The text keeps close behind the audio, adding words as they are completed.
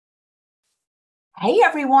Hey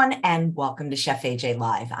everyone, and welcome to Chef AJ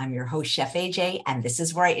Live. I'm your host, Chef AJ, and this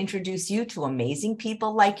is where I introduce you to amazing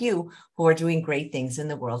people like you who are doing great things in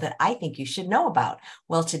the world that I think you should know about.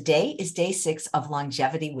 Well, today is day 6 of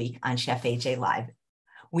Longevity Week on Chef AJ Live.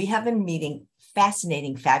 We have been meeting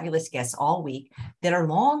fascinating, fabulous guests all week that are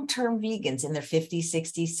long-term vegans in their 50s,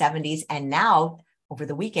 60s, 70s, and now over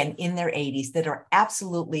the weekend in their 80s that are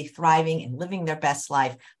absolutely thriving and living their best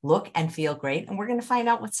life, look and feel great. And we're going to find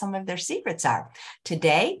out what some of their secrets are.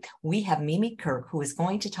 Today, we have Mimi Kirk, who is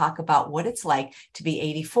going to talk about what it's like to be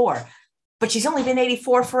 84. But she's only been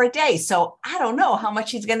 84 for a day. So I don't know how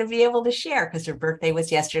much she's going to be able to share because her birthday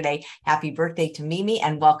was yesterday. Happy birthday to Mimi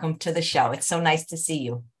and welcome to the show. It's so nice to see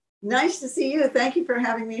you. Nice to see you. Thank you for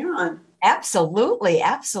having me on. Absolutely.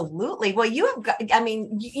 Absolutely. Well, you have got,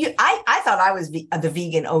 I thought I was the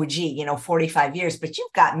vegan OG, 45 years, but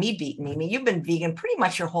you've got me beat, Mimi. You've been vegan pretty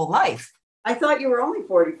much your whole life. I thought you were only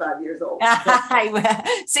 45 years old.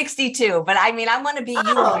 62. But I want to be you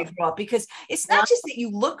when I grow up because it's not just that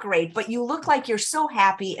you look great, but you look like you're so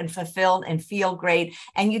happy and fulfilled and feel great.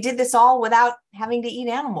 And you did this all without having to eat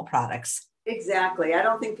animal products. Exactly. I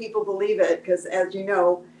don't think people believe it because, as you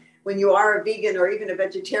know, when you are a vegan or even a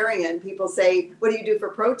vegetarian, people say, what do you do for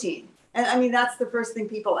protein? And that's the first thing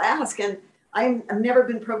people ask. And I've never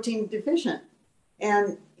been protein deficient.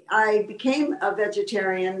 And I became a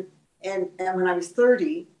vegetarian and when I was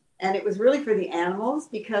 30, and it was really for the animals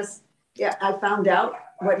because I found out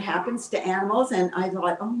what happens to animals. And I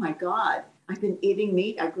thought, oh my God, I've been eating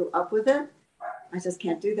meat. I grew up with it. I just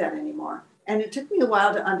can't do that anymore. And it took me a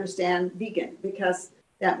while to understand vegan because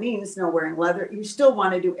that means no wearing leather. You still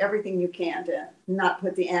want to do everything you can to not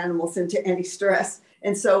put the animals into any stress.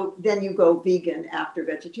 And so then you go vegan after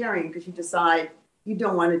vegetarian because you decide you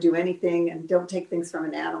don't want to do anything and don't take things from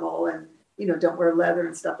an animal and, don't wear leather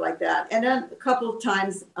and stuff like that. And then a couple of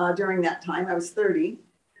times during that time, I was 30,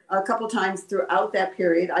 a couple of times throughout that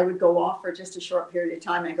period, I would go off for just a short period of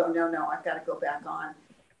time and go, no, I've got to go back on.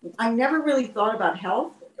 I never really thought about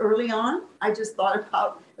health early on. I just thought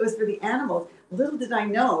about it was for the animals. Little did I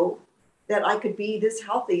know that I could be this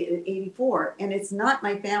healthy at 84. And it's not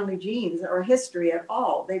my family genes or history at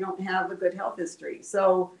all. They don't have a good health history.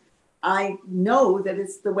 So I know that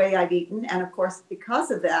it's the way I've eaten. And of course, because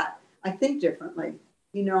of that, I think differently.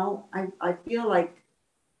 I feel like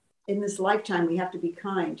in this lifetime, we have to be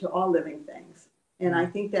kind to all living things. And I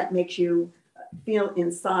think that makes you feel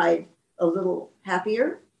inside a little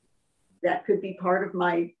happier. That could be part of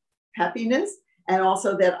my happiness. And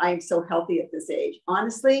also that I'm so healthy at this age.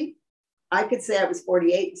 Honestly, I could say I was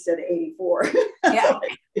 48 instead of 84. Yeah.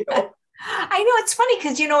 I know it's funny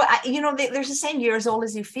because, there's the saying, you're as old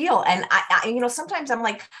as you feel. And I sometimes I'm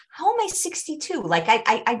like, how am I 62? Like,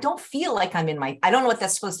 I don't feel like I don't know what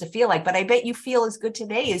that's supposed to feel like, but I bet you feel as good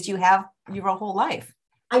today as you have your whole life.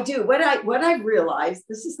 I do. What I've realized,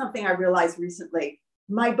 this is something I realized recently,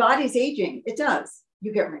 my body's aging. It does.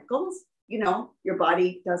 You get wrinkles, your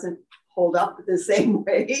body doesn't hold up the same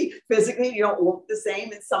way physically. You don't look the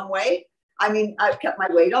same in some way. I've kept my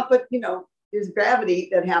weight up, but there's gravity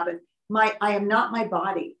that happens. I am not my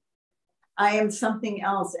body. I am something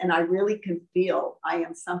else. And I really can feel I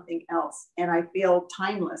am something else. And I feel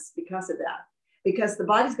timeless because of that, because the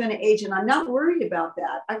body's going to age and I'm not worried about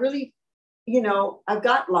that. I really, I've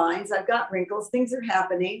got lines, I've got wrinkles, things are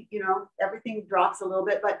happening, everything drops a little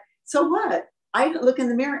bit, but so what? I look in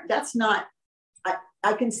the mirror. That's not,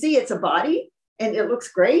 I can see it's a body and it looks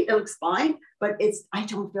great. It looks fine, but I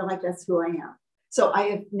don't feel like that's who I am. So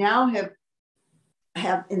I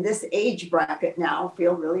have in this age bracket now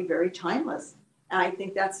feel really very timeless. And I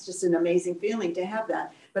think that's just an amazing feeling to have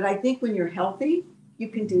that. But I think when you're healthy, you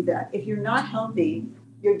can do that. If you're not healthy,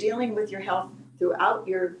 you're dealing with your health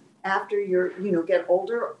after you're, get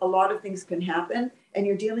older, a lot of things can happen and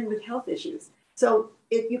you're dealing with health issues. So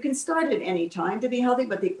you can start at any time to be healthy,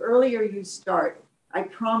 but the earlier you start, I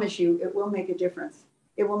promise you, it will make a difference.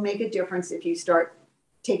 It will make a difference if you start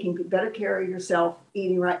taking better care of yourself,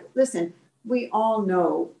 eating right. Listen, we all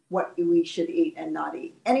know what we should eat and not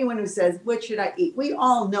eat. Anyone who says, what should I eat? We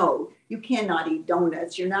all know you cannot eat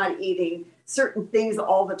donuts. You're not eating certain things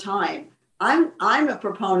all the time. I'm a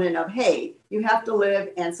proponent of, hey, you have to live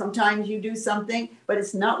and sometimes you do something, but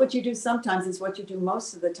it's not what you do sometimes, it's what you do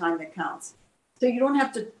most of the time that counts. So you don't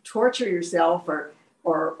have to torture yourself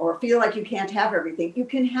or feel like you can't have everything. You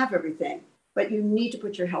can have everything, but you need to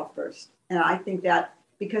put your health first. And I think that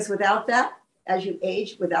because without that, as you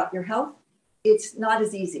age without your health, it's not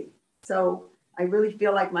as easy. So I really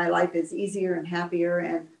feel like my life is easier and happier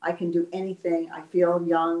and I can do anything. I feel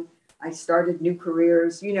young. I started new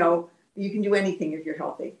careers. You can do anything if you're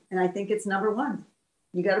healthy. And I think it's number one.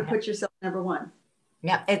 You got to put yourself number one.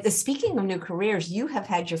 Yeah. Speaking of new careers, you have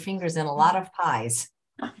had your fingers in a lot of pies.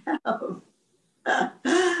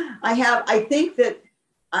 I think that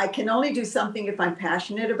I can only do something if I'm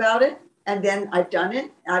passionate about it. And then I've done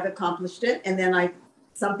it, I've accomplished it. And then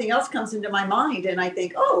something else comes into my mind and I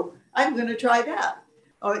think, oh, I'm going to try that.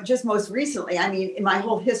 Oh, just most recently, I mean, my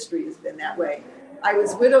whole history has been that way. I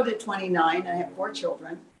was widowed at 29. I have 4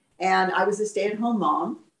 children and I was a stay-at-home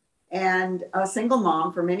mom and a single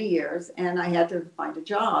mom for many years. And I had to find a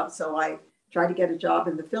job. So I tried to get a job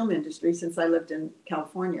in the film industry since I lived in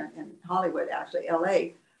California, in Hollywood, actually,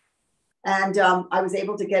 LA. And I was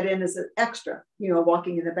able to get in as an extra,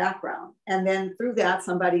 walking in the background. And then through that,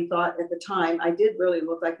 somebody thought at the time, I did really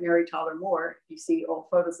look like Mary Tyler Moore. You see old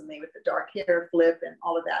photos of me with the dark hair flip and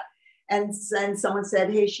all of that. And then someone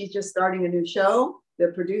said, hey, she's just starting a new show, the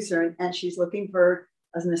producer, and she's looking for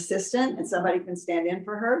an assistant and somebody can stand in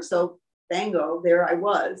for her. So bango, there I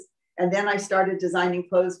was. And then I started designing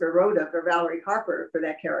clothes for Rhoda, for Valerie Harper, for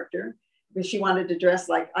that character, because she wanted to dress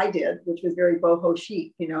like I did, which was very boho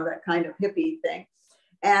chic, that kind of hippie thing.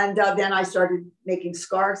 And then I started making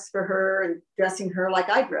scarves for her and dressing her like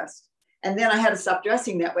I dressed. And then I had to stop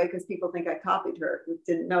dressing that way because people think I copied her, who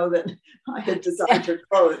didn't know that I had designed her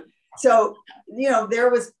clothes. So, there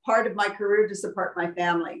was part of my career to support my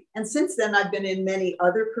family. And since then, I've been in many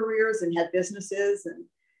other careers and had businesses and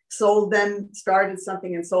sold them, started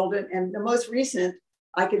something and sold it. And the most recent,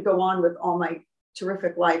 I could go on with all my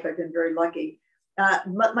terrific life. I've been very lucky.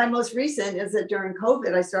 My most recent is that during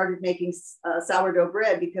COVID, I started making sourdough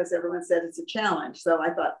bread because everyone said it's a challenge. So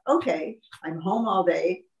I thought, okay, I'm home all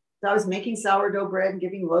day. So I was making sourdough bread and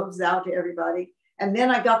giving loaves out to everybody. And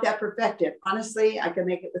then I got that perfected. Honestly, I can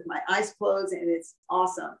make it with my eyes closed and it's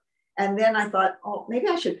awesome. And then I thought, oh, maybe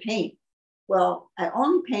I should paint. Well, I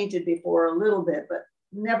only painted before a little bit, but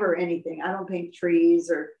never anything. I don't paint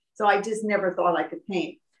trees so I just never thought I could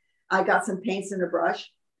paint. I got some paints and a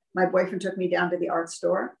brush. My boyfriend took me down to the art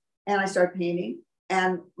store and I started painting.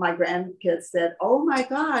 And my grandkids said, oh my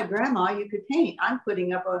God, Grandma, you could paint. I'm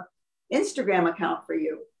putting up an Instagram account for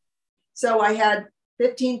you. So I had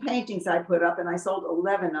 15 paintings I put up and I sold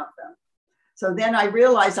 11 of them. So then I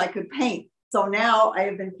realized I could paint. So now I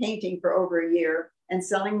have been painting for over a year and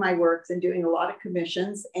selling my works and doing a lot of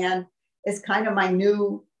commissions. And it's kind of my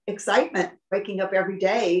new excitement, waking up every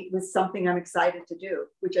day with something I'm excited to do,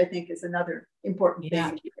 which I think is another important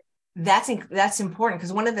thing. That's important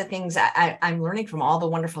because one of the things I'm learning from all the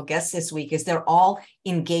wonderful guests this week is they're all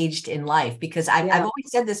engaged in life, because I've always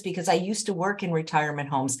said this because I used to work in retirement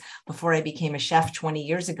homes before I became a chef 20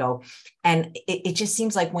 years ago. And it just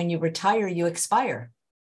seems like when you retire, you expire.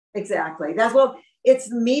 Exactly. It's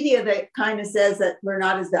the media that kind of says that we're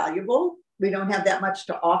not as valuable. We don't have that much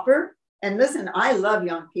to offer. And listen, I love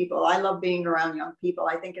young people. I love being around young people.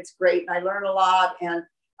 I think it's great. And I learn a lot and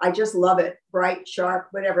I just love it. Bright, sharp,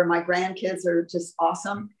 whatever. My grandkids are just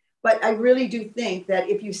awesome. But I really do think that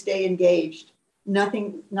if you stay engaged,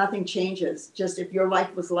 nothing changes. Just if your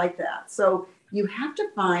life was like that. So you have to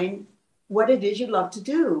find what it is you love to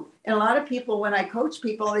do. And a lot of people, when I coach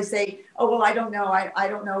people, they say, oh, well, I don't know. I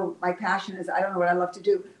don't know. My passion is, I don't know what I love to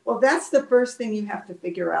do. Well, that's the first thing you have to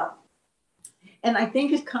figure out. And I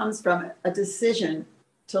think it comes from a decision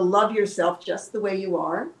to love yourself just the way you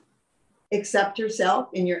are, accept yourself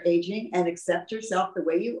in your aging and accept yourself the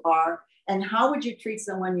way you are. And how would you treat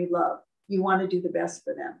someone you love? You want to do the best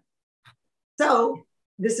for them. So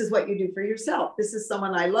this is what you do for yourself. This is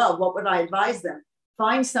someone I love. What would I advise them?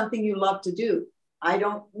 Find something you love to do. I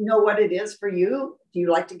don't know what it is for you. Do you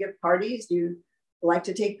like to give parties? Do you like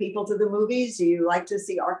to take people to the movies? Do you like to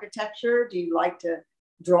see architecture? Do you like to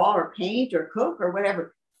draw or paint or cook or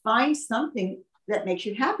whatever? Find something that makes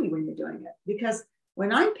you happy when you're doing it. Because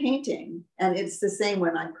when I'm painting, and it's the same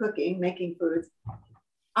when I'm cooking, making foods,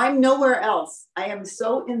 I'm nowhere else. I am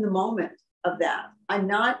so in the moment of that. I'm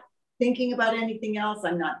not thinking about anything else.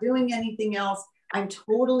 I'm not doing anything else. I'm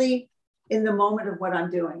totally in the moment of what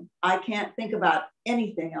I'm doing. I can't think about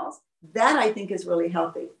anything else. That I think is really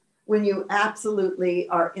healthy when you absolutely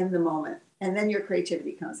are in the moment, and then your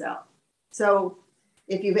creativity comes out. So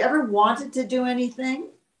if you've ever wanted to do anything,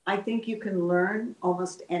 I think you can learn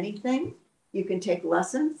almost anything. You can take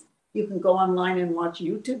lessons. You can go online and watch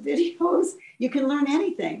YouTube videos. You can learn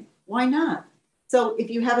anything. Why not? So if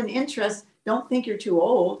you have an interest, don't think you're too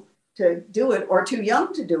old to do it or too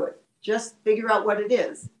young to do it. Just figure out what it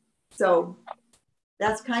is. So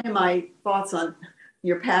that's kind of my thoughts on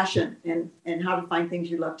your passion and how to find things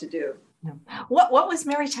you love to do. What was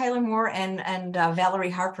Mary Tyler Moore and Valerie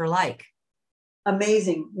Harper like?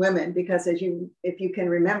 Amazing women, because if you can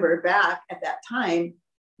remember back at that time,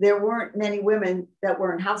 there weren't many women that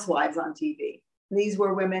weren't housewives on TV. These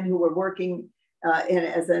were women who were working in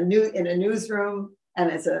a newsroom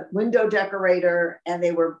and as a window decorator, and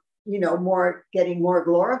they were, getting more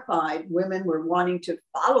glorified. Women were wanting to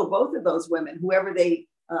follow both of those women, whoever they,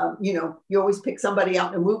 you always pick somebody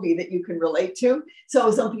out in a movie that you can relate to.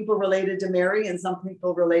 So some people related to Mary and some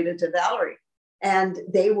people related to Valerie. And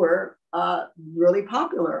they were really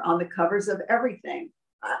popular on the covers of everything.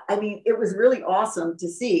 I mean, it was really awesome to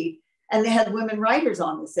see. And they had women writers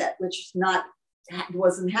on the set, which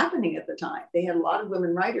wasn't happening at the time. They had a lot of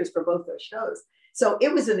women writers for both those shows. So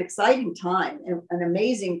it was an exciting time, and an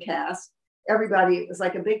amazing cast. Everybody, it was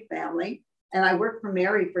like a big family. And I worked for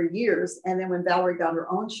Mary for years. And then when Valerie got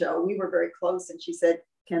her own show, we were very close. And she said,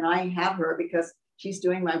 can I have her? Because she's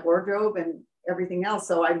doing my wardrobe and everything else.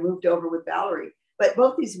 So I moved over with Valerie. But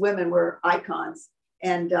both these women were icons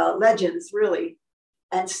and legends, really.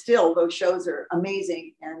 And still, those shows are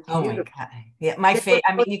amazing and oh beautiful. my God. Yeah, my favorite.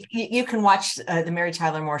 I mean, you can watch the Mary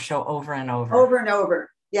Tyler Moore Show over and over. Over and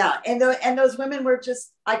over. Yeah. And those women were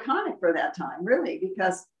just iconic for that time, really,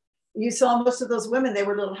 because you saw most of those women, they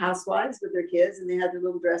were little housewives with their kids and they had their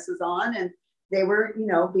little dresses on and they were,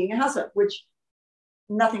 being a housewife, which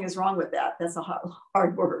nothing is wrong with that. That's a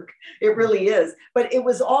hard work. It really is. But it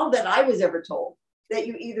was all that I was ever told, that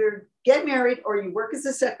you either get married or you work as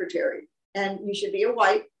a secretary and you should be a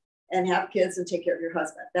wife and have kids and take care of your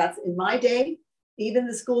husband. That's in my day, even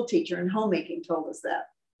the school teacher in homemaking told us that.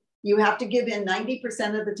 You have to give in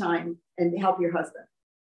 90% of the time and help your husband.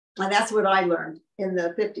 And that's what I learned in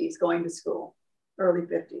the 50s, going to school, early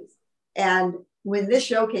 50s. And when this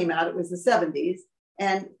show came out, it was the 70s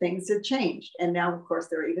and things had changed. And now, of course,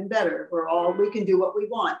 they're even better. We can do what we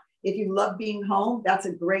want. If you love being home, that's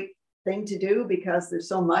a great thing to do because there's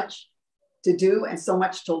so much to do and so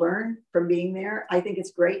much to learn from being there. I think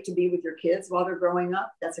it's great to be with your kids while they're growing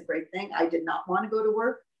up. That's a great thing. I did not want to go to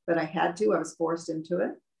work, but I had to. I was forced into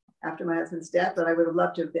it after my husband's death, but I would have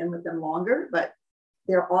loved to have been with them longer. But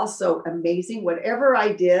they're also amazing. Whatever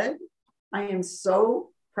I did, I am so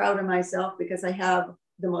proud of myself because I have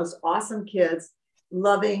the most awesome kids,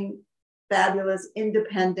 loving, fabulous,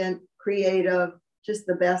 independent, creative, just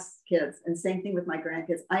the best kids. And same thing with my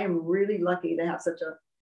grandkids. I am really lucky to have such a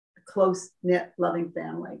close-knit, loving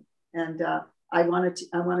family. And I want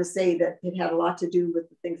to say that it had a lot to do with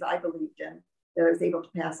the things I believed in that I was able to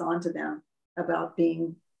pass on to them about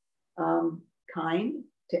being kind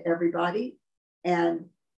to everybody and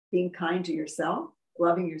being kind to yourself,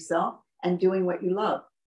 loving yourself, and doing what you love.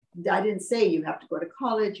 I didn't say you have to go to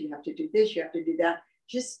college, you have to do this, you have to do that.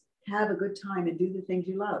 Just have a good time and do the things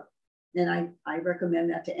you love. And I recommend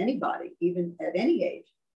that to anybody, even at any age.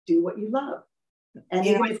 Do what you love. And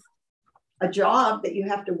even if a job that you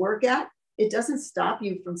have to work at, it doesn't stop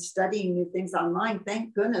you from studying new things online.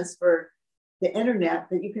 Thank goodness for the internet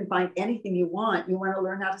that you can find anything you want. You want to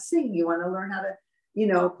learn how to sing, you want to learn how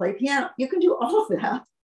to, play piano. You can do all of that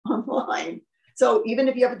online. So even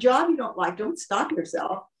if you have a job you don't like, don't stop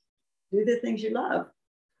yourself. Do the things you love.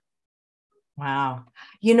 Wow.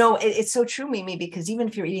 It's so true, Mimi, because even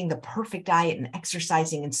if you're eating the perfect diet and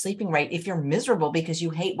exercising and sleeping right, if you're miserable because you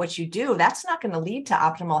hate what you do, that's not going to lead to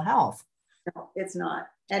optimal health. No, it's not.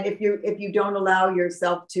 And if you don't allow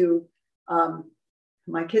yourself to,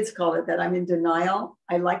 my kids call it that I'm in denial.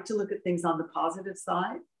 I like to look at things on the positive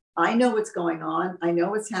side. I know what's going on. I know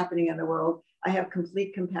what's happening in the world. I have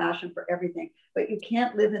complete compassion for everything, but you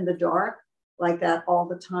can't live in the dark like that all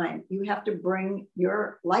the time. You have to bring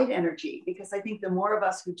your light energy, because I think the more of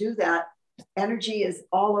us who do that, energy is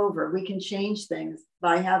all over. We can change things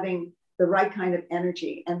by having the right kind of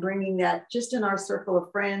energy and bringing that just in our circle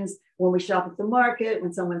of friends, when we shop at the market,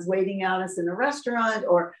 when someone's waiting on us in a restaurant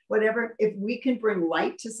or whatever. If we can bring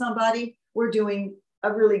light to somebody, we're doing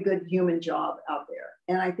a really good human job out there.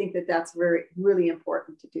 And I think that that's really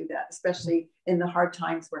important to do that, especially in the hard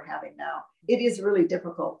times we're having now. It is really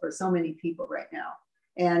difficult for so many people right now.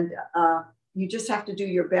 And you just have to do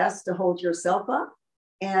your best to hold yourself up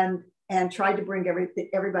and try to bring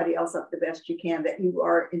everybody else up the best you can that you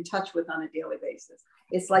are in touch with on a daily basis.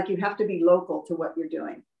 It's like you have to be local to what you're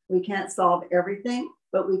doing. We can't solve everything,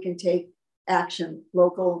 but we can take action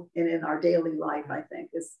local and in our daily life, I think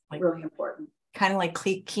is really important. Kind of like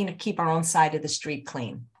keep our own side of the street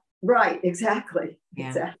clean. Right, exactly. Yeah.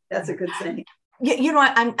 Exactly. That's a good saying.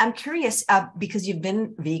 I'm curious because you've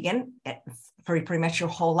been vegan for pretty much your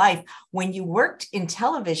whole life. When you worked in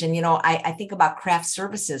television, I think about craft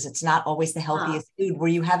services. It's not always the healthiest food. Were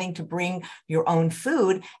you having to bring your own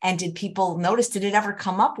food? And did people notice? Did it ever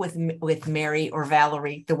come up with Mary or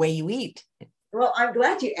Valerie the way you eat? Well, I'm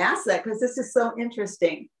glad you asked that because this is so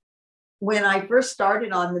interesting. When I first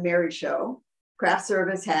started on the Mary Show, craft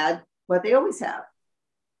service had what they always have: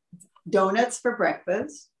 donuts for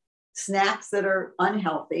breakfast, snacks that are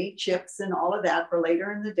unhealthy, chips and all of that for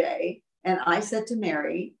later in the day. And I said to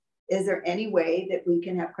Mary, is there any way that we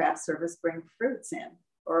can have craft service bring fruits in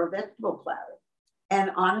or a vegetable platter?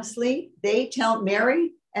 And honestly,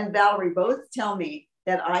 Mary and Valerie both tell me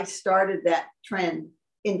that I started that trend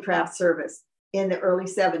in craft service in the early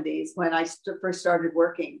 70s when I first started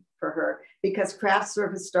working for her, because craft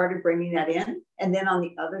service started bringing that in. And then on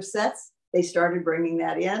the other sets, they started bringing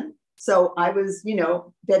that in. So I was,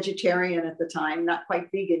 vegetarian at the time, not quite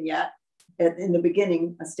vegan yet in the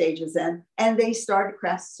beginning stages then. And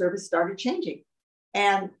craft service started changing.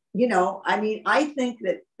 And, I think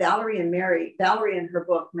that Valerie in her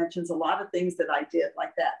book mentions a lot of things that I did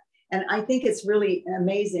like that. And I think it's really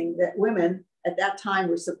amazing that women at that time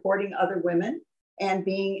were supporting other women and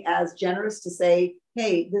being as generous to say,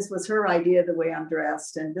 hey, this was her idea, the way I'm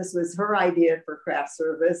dressed, and this was her idea for craft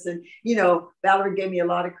service. And, Valerie gave me a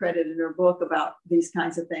lot of credit in her book about these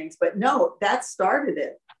kinds of things. But no, that started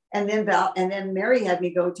it. And then Mary had me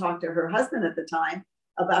go talk to her husband at the time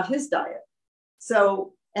about his diet.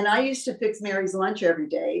 So, and I used to fix Mary's lunch every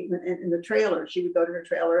day in the trailer. She would go to her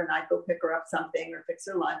trailer and I'd go pick her up something or fix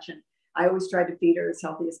her lunch. And I always tried to feed her as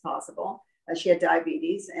healthy as possible. She had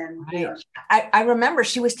diabetes, and I remember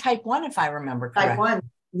she was type 1, if I remember correctly. Type 1,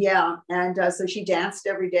 yeah. And so she danced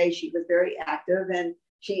every day. She was very active and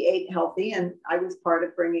she ate healthy. And I was part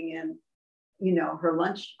of bringing in, her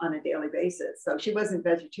lunch on a daily basis. So she wasn't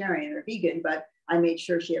vegetarian or vegan, but I made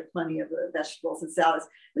sure she had plenty of vegetables and salads.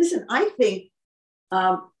 Listen, I think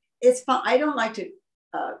it's fun. I don't like to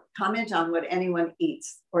comment on what anyone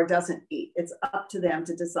eats or doesn't eat. It's up to them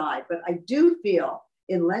to decide. But I do feel,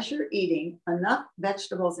 unless you're eating enough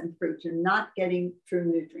vegetables and fruit, you're not getting true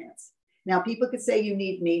nutrients. Now, people could say you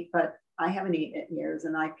need meat, but I haven't eaten it in years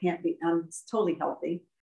and I'm totally healthy.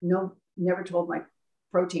 No, never told my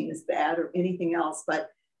protein is bad or anything else,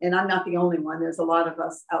 and I'm not the only one. There's a lot of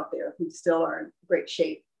us out there who still are in great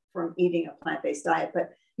shape from eating a plant-based diet, but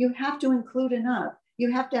you have to include enough.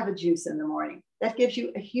 You have to have a juice in the morning. That gives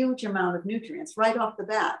you a huge amount of nutrients right off the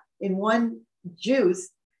bat. In one juice,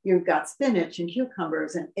 you've got spinach and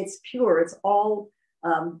cucumbers, and it's pure. It's all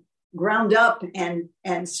ground up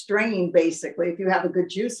and strained, basically, if you have a good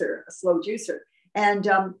juicer, a slow juicer. And,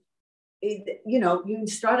 you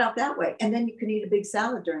start out that way. And then you can eat a big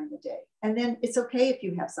salad during the day. And then it's okay if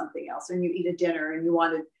you have something else and you eat a dinner and you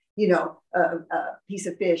wanted, a piece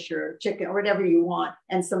of fish or chicken or whatever you want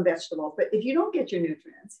and some vegetables. But if you don't get your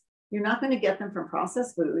nutrients, you're not going to get them from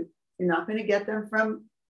processed food. You're not going to get them from,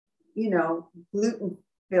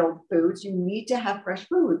 gluten-filled foods. You need to have fresh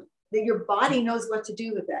food that your body knows what to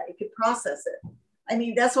do with that. It could process it. I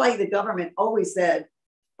mean, that's why the government always said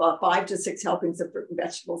 5 to 6 helpings of fruit and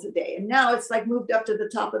vegetables a day. And now it's like moved up to the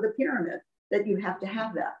top of the pyramid that you have to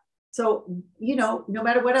have that. So, no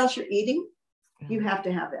matter what else you're eating, you have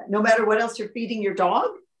to have that. No matter what else you're feeding your dog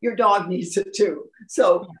needs it too.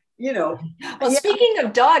 So, Well, speaking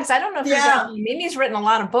of dogs, I don't know if Mimi's written a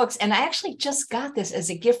lot of books, and I actually just got this as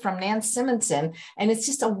a gift from Nan Simonson, and it's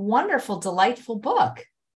just a wonderful, delightful book.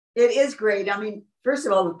 It is great. I mean, first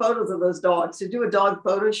of all, the photos of those dogs, to do a dog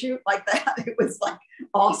photo shoot like that, it was like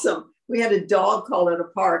awesome. We had a dog call at a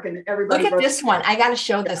park and everybody. Look at this one. I got to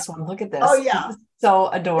show this one. Look at this. Oh, yeah. So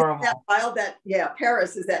adorable.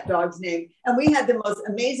 Paris is that dog's name. And we had the most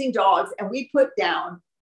amazing dogs, and we put down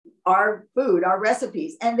our food, our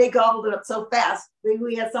recipes, and they gobbled it up so fast.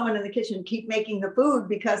 We had someone in the kitchen keep making the food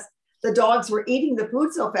because the dogs were eating the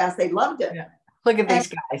food so fast. They loved it. Yeah. Look at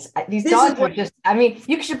these guys. These dogs are just,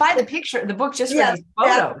 you should buy the book just for these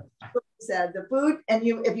photos. Said the food, and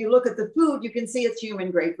if you look at the food, you can see it's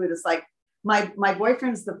human grade food. It's like my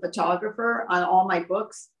boyfriend's the photographer on all my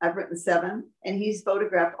books. I've written 7, and he's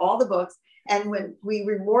photographed all the books. And when we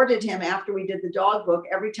rewarded him after we did the dog book,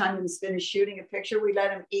 every time he was finished shooting a picture, we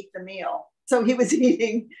let him eat the meal. So he was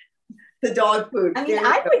eating the dog food. I mean,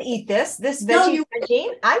 I would eat this veggie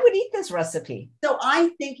protein. I would eat this recipe. So I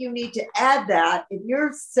think you need to add that. If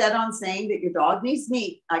you're set on saying that your dog needs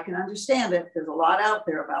meat, I can understand it. There's a lot out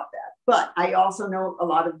there about that. But I also know a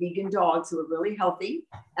lot of vegan dogs who are really healthy.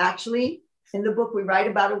 Actually, in the book, we write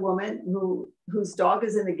about a woman whose dog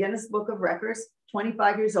is in the Guinness Book of Records,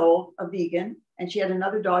 25 years old, a vegan. And she had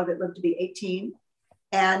another dog that lived to be 18.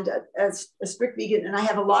 And a strict vegan. And I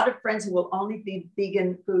have a lot of friends who will only feed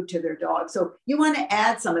vegan food to their dogs. So you want to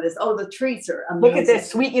add some of this. Oh, the treats are amazing. Look at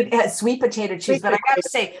this sweet potato cheese. But I got to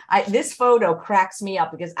say, this photo cracks me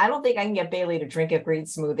up because I don't think I can get Bailey to drink a green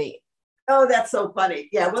smoothie. Oh, that's so funny.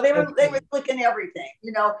 Yeah. Well, they were licking everything.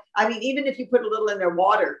 I mean, even if you put a little in their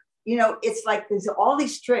water, you know, it's like there's all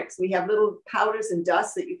these tricks. We have little powders and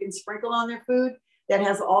dust that you can sprinkle on their food that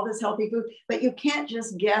has all this healthy food, but you can't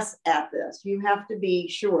just guess at this. You have to be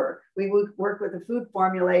sure. We would work with a food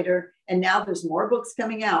formulator, and now there's more books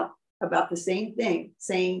coming out about the same thing,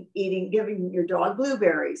 saying giving your dog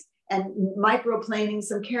blueberries and microplaning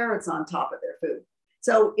some carrots on top of their food.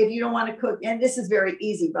 So if you don't want to cook, and this is very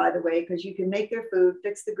easy, by the way, because you can make their food,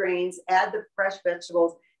 fix the grains, add the fresh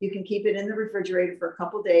vegetables. You can keep it in the refrigerator for a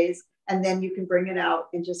couple of days, and then you can bring it out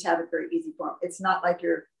and just have it very easy for them. It's not like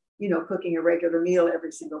you're, you know, cooking a regular meal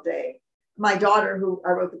every single day. My daughter, who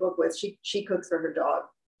I wrote the book with, she cooks for her dog.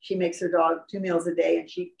 She makes her dog 2 meals a day, and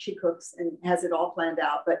she cooks and has it all planned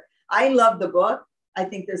out. But I love the book. I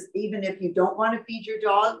think there's, even if you don't want to feed your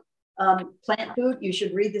dog plant food, you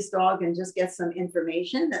should read this dog and just get some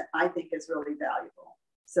information that I think is really valuable.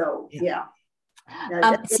 So yeah,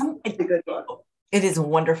 it's a good book. It is a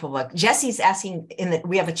wonderful book. Jesse's asking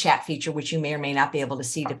we have a chat feature, which you may or may not be able to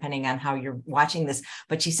see depending on how you're watching this.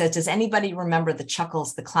 But she says, does anybody remember the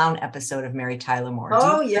Chuckles, the clown episode of Mary Tyler Moore?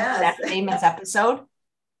 Oh, yes. That famous episode?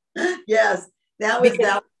 Yes. That was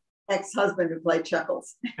that ex-husband who played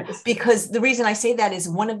Chuckles. Because the reason I say that is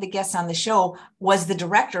one of the guests on the show was the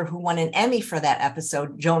director who won an Emmy for that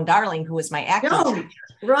episode, Joan Darling, who was my acting teacher.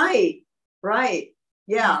 Right.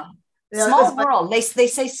 Yeah. Small world. They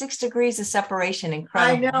say 6 degrees of separation.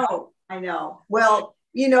 Incredible. I know. Well,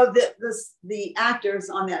 you know, the actors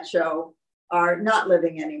on that show are not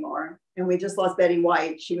living anymore. And we just lost Betty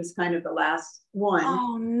White. She was kind of the last one.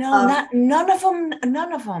 Oh no, none of them.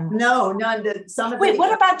 No, none. Wait,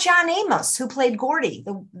 what about John Amos, who played Gordy?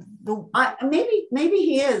 Maybe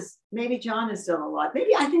he is. Maybe John is still alive.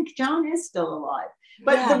 Maybe I think John is still alive.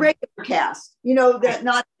 But the regular cast, you know, that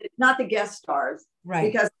not the guest stars.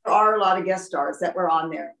 Right. Because there are a lot of guest stars that were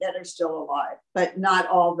on there that are still alive, but not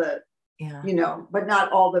all the, you know, but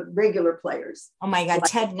not all the regular players. Oh my God, like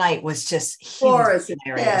Ted Knight was just Forrest and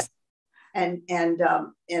Ed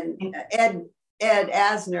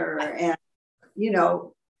Asner, and you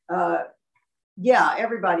know,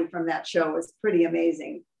 everybody from that show was pretty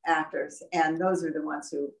amazing actors, and those are the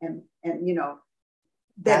ones who and you know,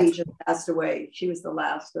 Betty just passed away. She was the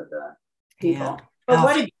last of the people. Yeah. But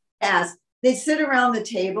what did you ask? They sit around the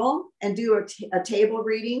table and do a table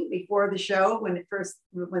reading before the show when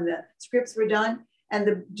the scripts were done. And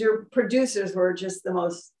the producers were just the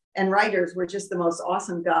most, and writers were just the most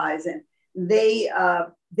awesome guys. And they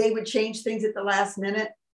would change things at the last minute.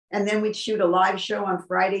 And then we'd shoot a live show on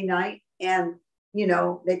Friday night. And, you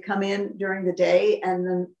know, they'd come in during the day, and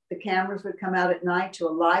then the cameras would come out at night to a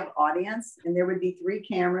live audience. And there would be 3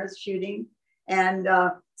 cameras shooting. And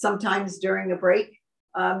sometimes during a break,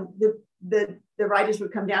 the writers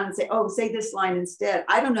would come down and say, oh, say this line instead.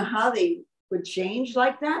 I don't know how they would change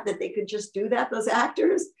like that they could just do that, those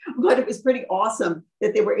actors, but it was pretty awesome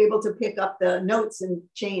that they were able to pick up the notes and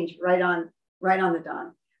change right on the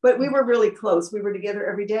dime. But we were really close. We were together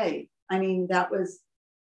every day. I mean,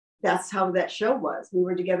 that's how that show was. We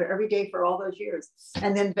were together every day for all those years.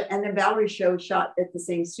 And then Valerie's show shot at the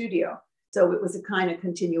same studio. So it was a kind of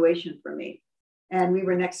continuation for me. And we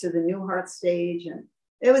were next to the Newhart stage, and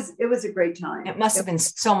it was a great time. It must have been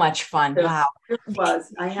so much fun. Wow. It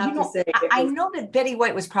was. I have to say. I know that Betty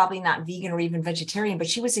White was probably not vegan or even vegetarian, but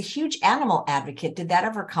she was a huge animal advocate. Did that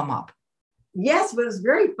ever come up? Yes, but it was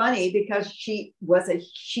very funny because she was a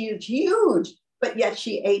huge, but yet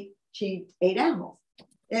she ate animals.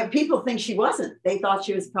 And people think she wasn't. They thought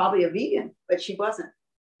she was probably a vegan, but she wasn't.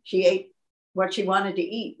 She ate what she wanted to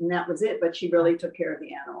eat, and that was it. But she really took care of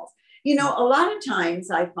the animals. You know, a lot of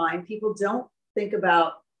times I find people don't think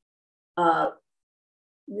about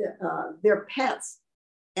their pets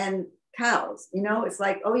and cows. You know, it's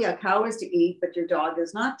like, oh yeah, cow is to eat, but your dog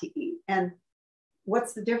is not to eat. And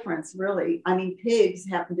what's the difference, really? I mean, pigs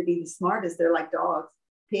happen to be the smartest. They're like dogs.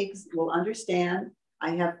 Pigs will understand.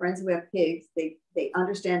 I have friends who have pigs. They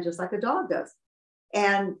understand just like a dog does.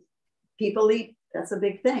 And people eat, that's a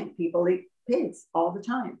big thing. People eat pigs all the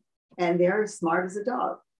time, and they're as smart as a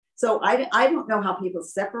dog. So I don't know how people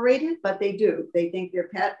separate it, but they do. They think their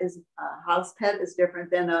pet is a house pet is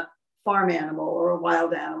different than a farm animal or a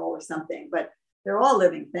wild animal or something, but they're all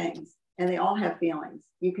living things and they all have feelings.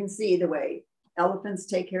 You can see the way elephants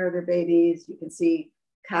take care of their babies. You can see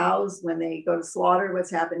cows when they go to slaughter,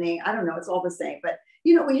 what's happening. I don't know. It's all the same, but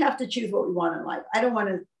you know, we have to choose what we want in life. I don't want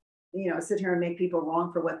to, you know, sit here and make people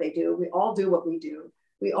wrong for what they do. We all do what we do.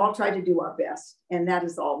 We all try to do our best, and that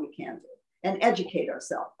is all we can do. And educate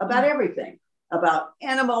ourselves about everything, about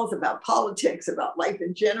animals, about politics, about life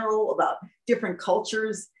in general, about different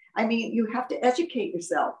cultures. I mean, you have to educate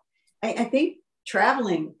yourself. I think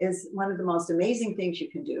traveling is one of the most amazing things you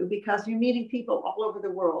can do, because you're meeting people all over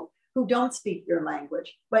the world who don't speak your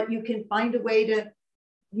language, but you can find a way to,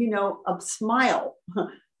 a smile.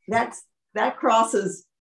 That crosses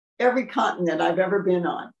every continent I've ever been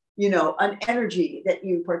on. An energy that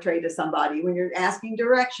you portray to somebody when you're asking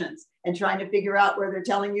directions and trying to figure out where they're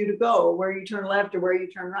telling you to go, or where you turn left or where you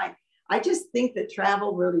turn right. I just think that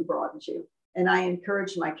travel really broadens you. And I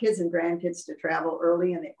encourage my kids and grandkids to travel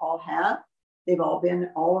early, and they all have. They've all been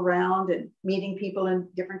all around and meeting people in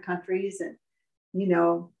different countries. And,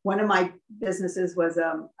 one of my businesses was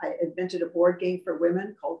I invented a board game for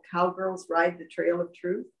women called Cowgirls Ride the Trail of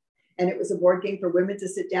Truth. And it was a board game for women to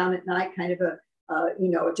sit down at night, kind of a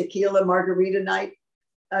tequila margarita night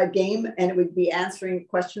game. And it would be answering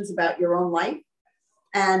questions about your own life.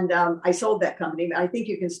 And I sold that company. I think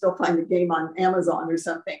you can still find the game on Amazon or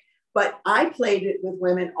something. But I played it with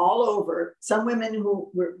women all over. Some women who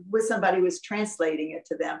were with somebody who was translating it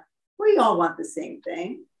to them. We all want the same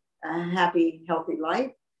thing: a happy, healthy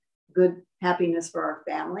life, good happiness for our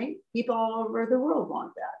family. People all over the world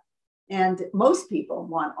want that. And most people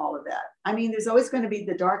want all of that. I mean, there's always going to be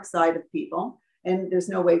the dark side of people, and there's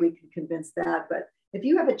no way we can convince that. But if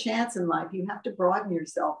you have a chance in life, you have to broaden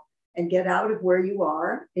yourself and get out of where you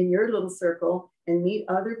are in your little circle and meet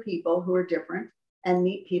other people who are different, and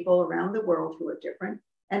meet people around the world who are different,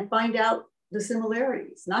 and find out the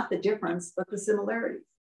similarities, not the difference, but the similarities.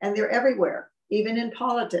 And they're everywhere, even in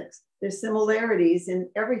politics. There's similarities in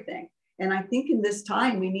everything. And I think in this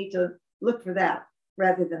time, we need to look for that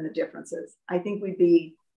rather than the differences. I think we'd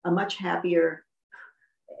be a much happier,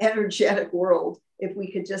 energetic world if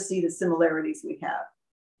we could just see the similarities we have.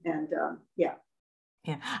 And yeah.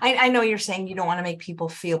 Yeah, I know you're saying you don't want to make people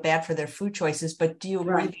feel bad for their food choices, but do you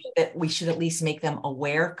agree that we should at least make them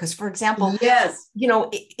aware? Because, for example, yes,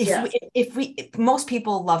 if most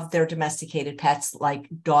people love their domesticated pets like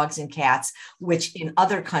dogs and cats, which in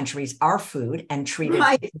other countries are food and treated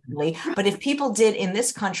differently. But if people did in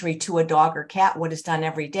this country to a dog or cat what is done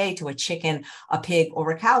every day to a chicken, a pig, or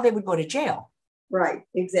a cow, they would go to jail. Right,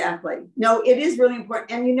 exactly. No, it is really important.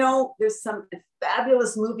 And there's some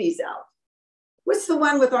fabulous movies out. What's the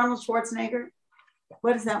one with Arnold Schwarzenegger?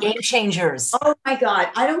 What is that? Game Changers. Oh my God.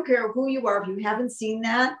 I don't care who you are. If you haven't seen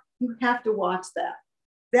that, you have to watch that.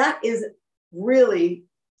 That is really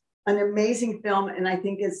an amazing film. And I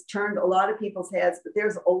think it's turned a lot of people's heads, but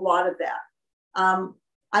there's a lot of that.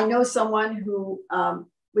 I know someone who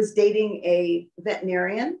was dating a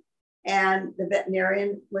veterinarian, and the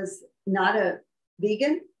veterinarian was not a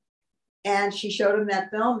vegan. And she showed him that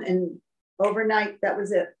film, and overnight, that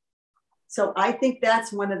was it. So I think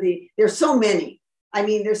that's one of there's so many. I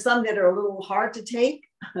mean, there's some that are a little hard to take.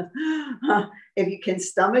 If you can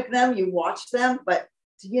stomach them, you watch them, but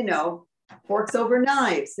forks over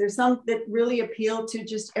knives. There's some that really appeal to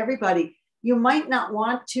just everybody. You might not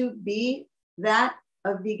want to be a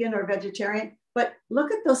vegan or vegetarian, but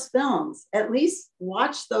look at those films. At least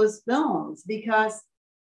watch those films, because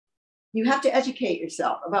you have to educate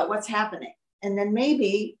yourself about what's happening. And then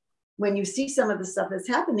maybe when you see some of the stuff that's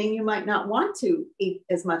happening, you might not want to eat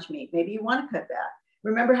as much meat. Maybe you want to cut back.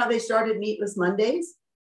 Remember how they started Meatless Mondays?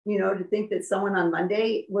 To think that someone on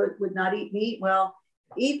Monday would not eat meat. Well,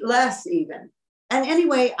 eat less even. And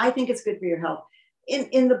anyway, I think it's good for your health.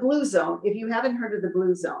 In the Blue Zone, if you haven't heard of the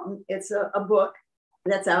Blue Zone, it's a book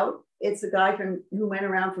that's out. It's a guy who went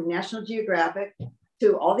around from National Geographic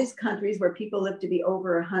to all these countries where people live to be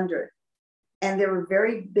over 100. And there were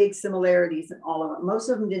very big similarities in all of them. Most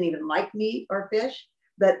of them didn't even like meat or fish,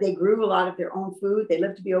 but they grew a lot of their own food. They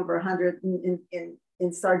lived to be over 100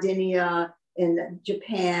 in Sardinia, in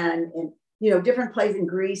Japan, in different places, in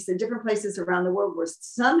Greece, and different places around the world, where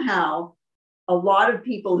somehow a lot of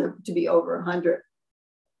people live to be over 100.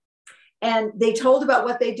 And they told about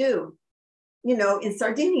what they do. In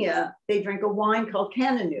Sardinia, they drink a wine called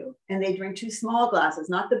Cananu, and they drink 2 small glasses,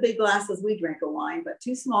 not the big glasses we drink of wine, but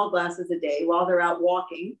 2 small glasses a day while they're out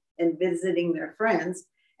walking and visiting their friends.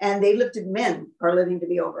 And men are living to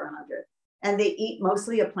be over 100. And they eat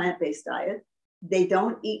mostly a plant-based diet. They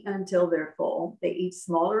don't eat until they're full. They eat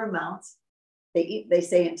smaller amounts. They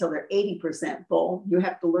say until they're 80% full. You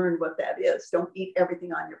have to learn what that is. Don't eat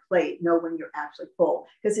everything on your plate. Know when you're actually full,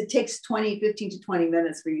 because it takes 15 to 20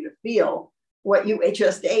 minutes for you to feel what you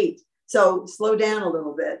just ate. So slow down a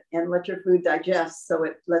little bit and let your food digest, so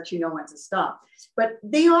it lets you know when to stop. But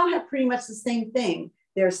they all have pretty much the same thing.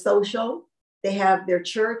 They're social. They have their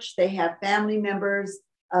church. They have family members.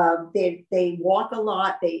 They walk a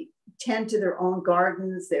lot. They tend to their own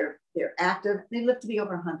gardens. They're active. They live to be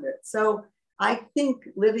over 100. So I think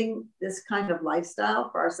living this kind of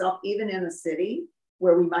lifestyle for ourselves, even in a city,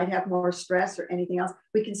 where we might have more stress or anything else,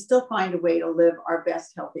 we can still find a way to live our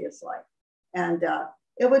best, healthiest life. And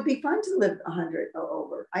it would be fun to live 100 or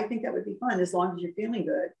over. I think that would be fun as long as you're feeling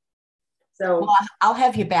good. So well, I'll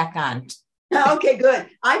have you back on. Okay, good.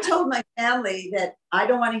 I told my family that I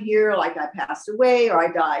don't want to hear like I passed away or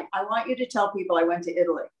I died. I want you to tell people I went to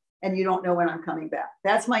Italy and you don't know when I'm coming back.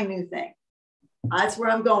 That's my new thing. That's where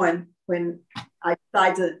I'm going when I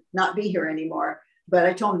decide to not be here anymore. But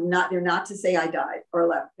I told them they're not to say I died or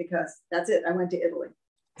left, because that's it. I went to Italy.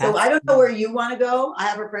 So I don't know where you want to go. I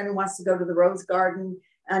have a friend who wants to go to the Rose Garden.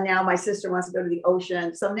 And now my sister wants to go to the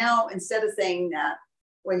ocean. So now instead of saying that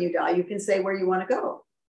when you die, you can say where you want to go.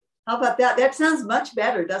 How about that? That sounds much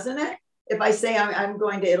better, doesn't it? If I say I'm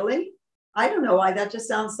going to Italy, I don't know why, that just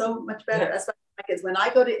sounds so much better. That's why my kids, when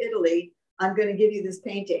I go to Italy, I'm going to give you this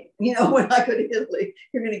painting. You know, when I go to Italy,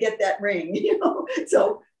 you're going to get that ring, you know?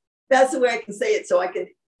 So that's the way I can say it, so I can,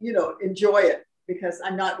 you know, enjoy it, because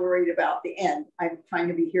I'm not worried about the end. I'm trying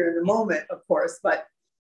to be here in the moment, of course, but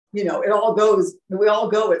you know, we all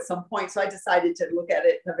go at some point. So I decided to look at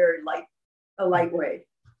it in a very light way.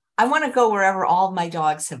 I want to go wherever all my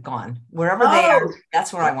dogs have gone. Wherever they are,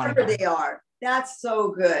 that's where I want to go. Wherever they are. That's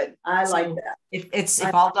so good. I like that.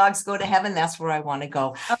 If all dogs go to heaven, that's where I want to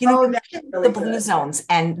go. You know, that's really the blue zones,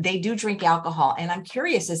 and they do drink alcohol. And I'm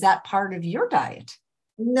curious, is that part of your diet?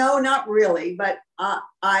 No, not really. But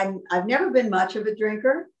I've never been much of a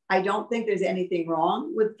drinker. I don't think there's anything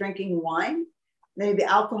wrong with drinking wine. Maybe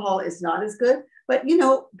alcohol is not as good, but you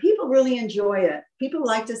know, people really enjoy it. People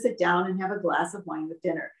like to sit down and have a glass of wine with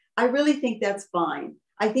dinner. I really think that's fine.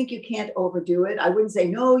 I think you can't overdo it. I wouldn't say,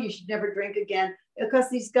 no, you should never drink again, because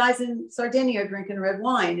these guys in Sardinia are drinking red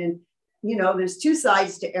wine. And, you know, there's two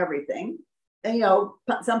sides to everything. And, you know,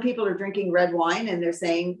 some people are drinking red wine and they're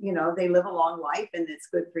saying, you know, they live a long life and it's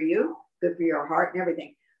good for you, good for your heart and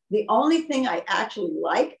everything. The only thing I actually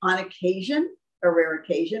like on occasion, a rare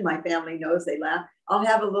occasion, my family knows, they laugh, I'll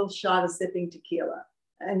have a little shot of sipping tequila.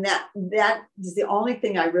 And that is the only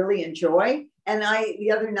thing I really enjoy. And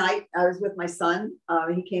the other night I was with my son.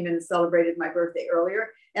 He came in and celebrated my birthday earlier,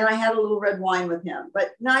 and I had a little red wine with him.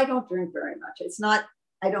 But no, I don't drink very much. It's not,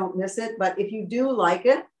 I don't miss it. But if you do like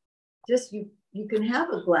it, just you can have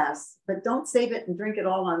a glass, but don't save it and drink it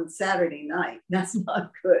all on Saturday night. That's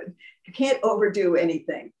not good. You can't overdo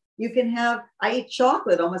anything. You can have, I eat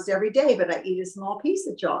chocolate almost every day, but I eat a small piece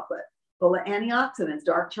of chocolate full of antioxidants,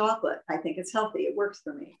 dark chocolate. I think it's healthy. It works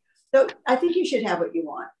for me. So I think you should have what you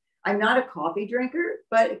want. I'm not a coffee drinker,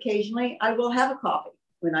 but occasionally I will have a coffee.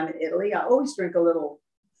 When I'm in Italy, I always drink a little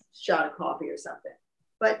shot of coffee or something.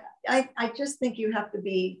 But I just think you have to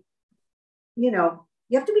be, you know,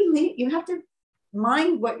 you have to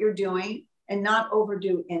mind what you're doing and not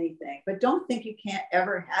overdo anything. But don't think you can't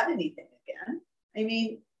ever have anything again. I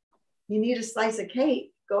mean, you need a slice of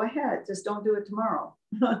cake, go ahead. Just don't do it tomorrow.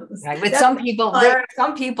 Right. But some people, there are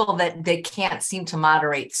some people that they can't seem to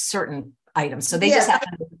moderate certain items. So they just have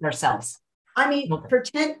to do it themselves. I mean,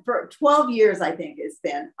 for 12 years, I think it's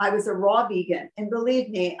been, I was a raw vegan. And believe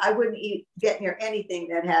me, I wouldn't get near anything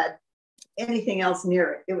that had anything else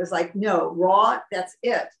near it. It was like, no, raw, that's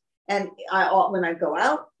it. And when I go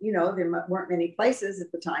out, you know, there weren't many places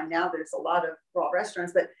at the time. Now there's a lot of raw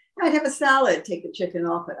restaurants, but I'd have a salad, take the chicken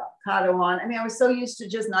off, put avocado on. I mean, I was so used to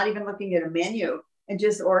just not even looking at a menu and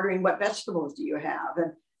just ordering, what vegetables do you have?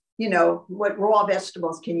 And, you know, what raw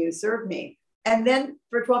vegetables can you serve me? And then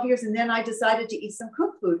for 12 years, and then I decided to eat some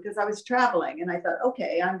cooked food because I was traveling. And I thought,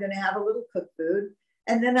 okay, I'm going to have a little cooked food.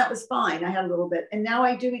 And then that was fine. I had a little bit. And now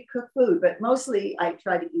I do eat cooked food, but mostly I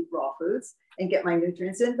try to eat raw foods and get my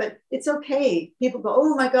nutrients in. But it's okay. People go,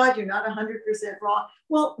 oh my God, you're not 100% raw.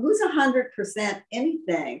 Well, who's 100%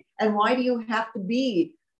 anything? And why do you have to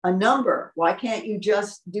be a number? Why can't you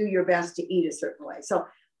just do your best to eat a certain way? So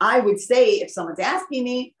I would say if someone's asking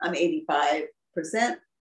me, I'm 85%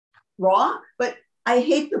 raw, but I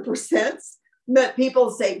hate the percents that people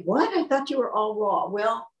say, what? I thought you were all raw.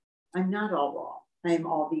 Well, I'm not all raw. I am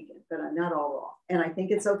all vegan, but I'm not all raw. And I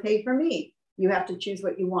think it's okay for me. You have to choose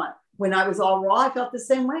what you want. When I was all raw, I felt the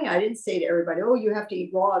same way. I didn't say to everybody, oh, you have to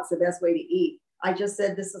eat raw. It's the best way to eat. I just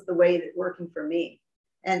said, this is the way that's working for me.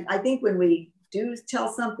 And I think when we do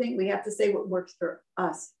tell something, we have to say what works for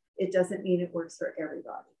us. It doesn't mean it works for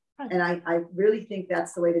everybody. And I really think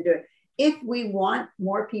that's the way to do it. If we want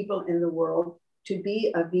more people in the world to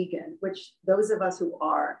be a vegan, which those of us who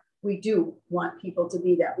are, we do want people to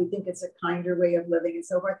be that. We think it's a kinder way of living and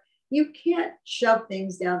so forth. You can't shove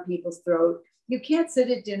things down people's throat. You can't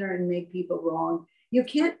sit at dinner and make people wrong. You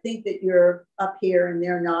can't think that you're up here and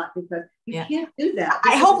they're not, because you can't do that.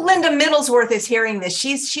 I hope Linda Middlesworth is hearing this.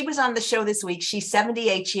 She was on the show this week. She's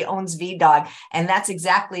 78. She owns VDog, and that's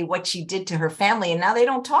exactly what she did to her family. And now they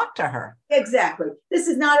don't talk to her. Exactly. This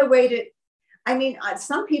is not a way to, I mean,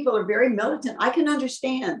 some people are very militant. I can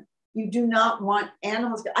understand. You do not want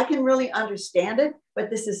animals. I can really understand it, but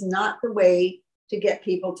this is not the way to get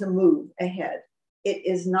people to move ahead. It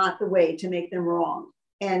is not the way to make them wrong.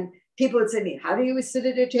 And people would say to me, how do you sit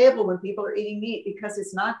at a table when people are eating meat? Because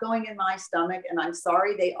it's not going in my stomach. And I'm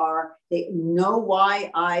sorry they are. They know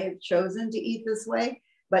why I have chosen to eat this way,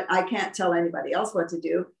 but I can't tell anybody else what to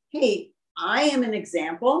do. Hey, I am an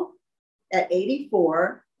example at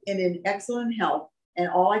 84 and in excellent health. And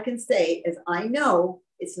all I can say is I know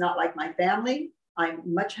it's not like my family. I'm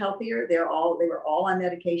much healthier. They were all on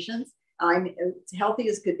medications. I'm as healthy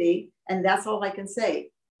as could be. And that's all I can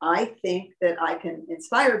say. I think that I can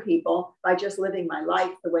inspire people by just living my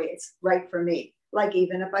life the way it's right for me. Like,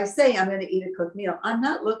 even if I say I'm going to eat a cooked meal, I'm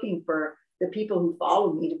not looking for the people who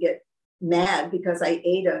follow me to get mad because I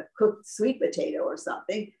ate a cooked sweet potato or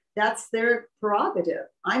something. That's their prerogative.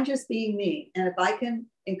 I'm just being me. And if I can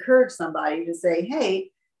encourage somebody to say, hey,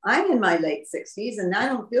 I'm in my late 60s and I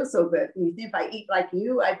don't feel so good. You think if I eat like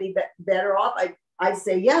you, I'd be better off? I'd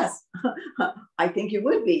say yes. I think you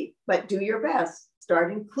would be, but do your best.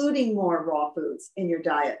 Start including more raw foods in your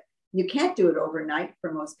diet. You can't do it overnight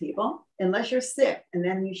for most people unless you're sick, and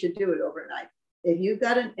then you should do it overnight. If you've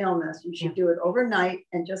got an illness, you should do it overnight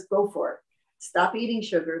and just go for it. Stop eating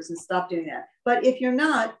sugars and stop doing that. But if you're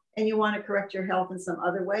not and you want to correct your health in some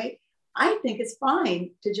other way, I think it's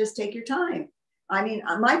fine to just take your time. I mean,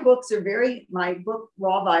 my book,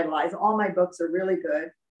 Raw Vitalize, all my books are really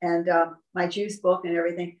good. And my juice book and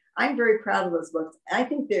everything. I'm very proud of those books. I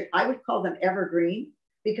think I would call them evergreen,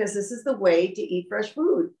 because this is the way to eat fresh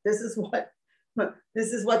food. This is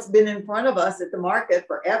what's been in front of us at the market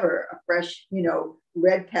forever. A fresh,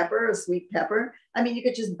 red pepper, a sweet pepper. I mean, you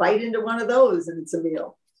could just bite into one of those and it's a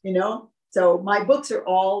meal, So my books are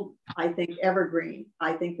all, I think, evergreen.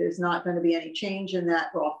 I think there's not going to be any change in that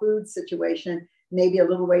raw food situation. Maybe a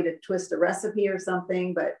little way to twist a recipe or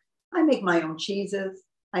something, but I make my own cheeses.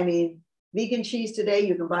 I mean, vegan cheese today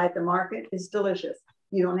you can buy at the market is delicious.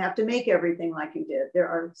 You don't have to make everything like you did. There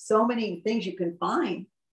are so many things you can find.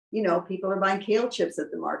 People are buying kale chips at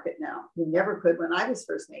the market now. You never could when I was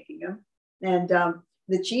first making them. And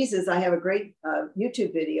the cheeses, I have a great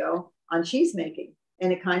YouTube video on cheese making,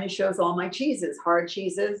 and it kind of shows all my cheeses, hard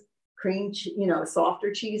cheeses, cream,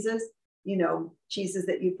 softer cheeses, cheeses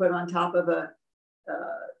that you put on top of a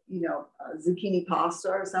zucchini pasta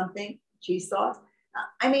or something, cheese sauce.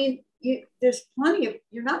 I mean, there's plenty of,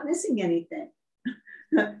 you're not missing anything.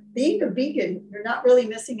 Being a vegan, you're not really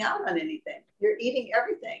missing out on anything. You're eating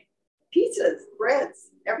everything, pizzas, breads,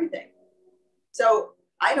 everything. So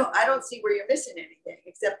I don't see where you're missing anything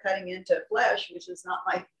except cutting into flesh, which is not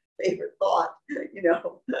my favorite thought,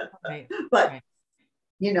 Right. But,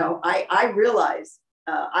 right. I realize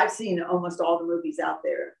I've seen almost all the movies out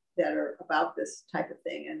there that are about this type of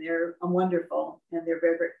thing, and they're wonderful, and they're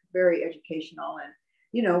very, very educational.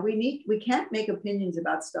 And we can't make opinions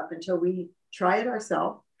about stuff until we try it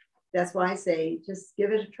ourselves. That's why I say just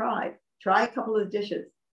give it a try. Try a couple of dishes.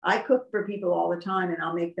 I cook for people all the time, and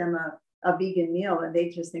I'll make them a vegan meal, and they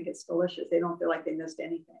just think it's delicious. They don't feel like they missed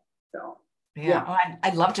anything. So yeah. Oh,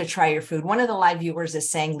 I'd love to try your food. One of the live viewers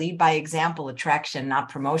is saying, lead by example, attraction, not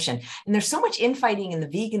promotion. And there's so much infighting in the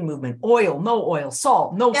vegan movement. Oil, no oil,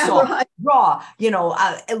 salt, no salt, right. Raw,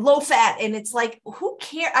 low fat. And it's like, who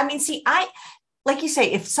cares? I mean, see, like you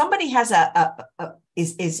say, if somebody has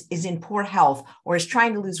is in poor health or is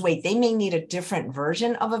trying to lose weight, they may need a different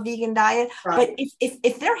version of a vegan diet. Right. But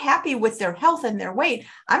if they're happy with their health and their weight,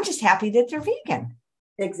 I'm just happy that they're vegan.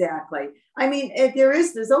 Exactly. I mean,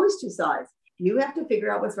 there's always two sides. You have to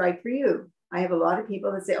figure out what's right for you. I have a lot of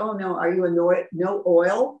people that say, oh no, are you a no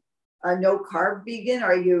oil, no carb vegan?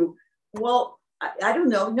 Are you, well, I don't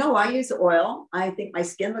know. No, I use oil. I think my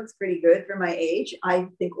skin looks pretty good for my age. I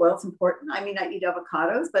think oil's important. I mean, I eat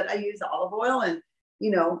avocados, but I use olive oil and,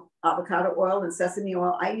 avocado oil and sesame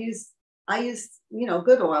oil. I use,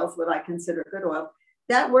 good oils, what I consider good oil.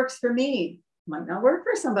 That works for me. Might not work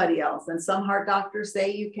for somebody else. And some heart doctors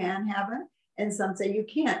say you can have it, and some say you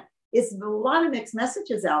can't. It's a lot of mixed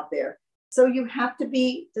messages out there. So you have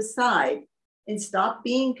to decide and stop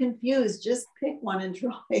being confused. Just pick one and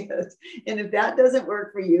try it. And if that doesn't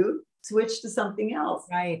work for you, switch to something else.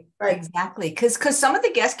 Right. Right. Exactly. Because some of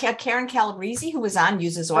the guests, Karen Calabrese, who was on,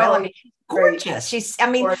 uses oil. Oh, I mean, she's gorgeous. great. She's, I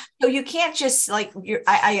mean, so you can't just like,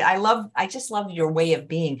 I just love your way of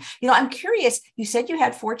being. You know, I'm curious, you said you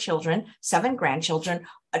had 4 children, 7 grandchildren.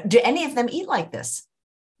 Do any of them eat like this?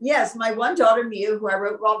 Yes, my one daughter, Mia, who I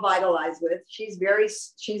wrote Raw Vitalize with, she's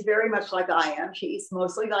very much like I am. She eats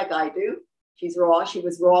mostly like I do. She's raw. She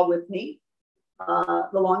was raw with me the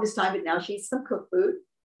longest time, but now she eats some cooked food.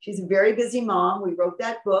 She's a very busy mom. We wrote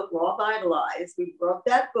that book, Raw Vitalize. We wrote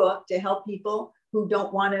that book to help people who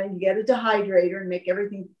don't want to get a dehydrator and make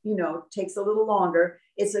everything, you know, takes a little longer.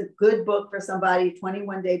 It's a good book for somebody,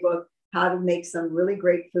 21-day book, how to make some really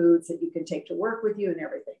great foods that you can take to work with you and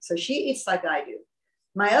everything. So she eats like I do.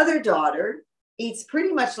 My other daughter eats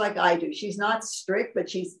pretty much like I do. She's not strict, but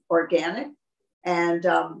she's organic. And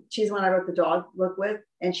she's the one I wrote the dog book with.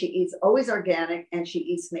 And she eats always organic, and she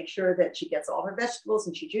eats, make sure that she gets all her vegetables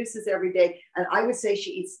and she juices every day. And I would say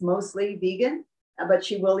she eats mostly vegan, but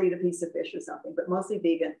she will eat a piece of fish or something, but mostly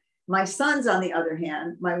vegan. My sons, on the other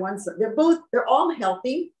hand, my one son, they're all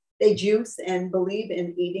healthy. They juice and believe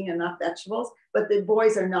in eating enough vegetables, but the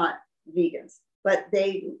boys are not vegans, but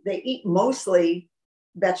they eat mostly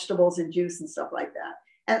vegetables and juice and stuff like that.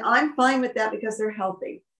 And I'm fine with that because they're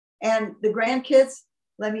healthy. And the grandkids,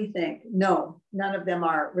 let me think. No, none of them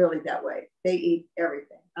are really that way. They eat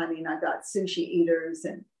everything. I mean, I've got sushi eaters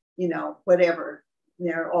and, you know, whatever.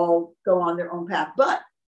 They're all go on their own path. But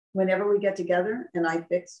whenever we get together and I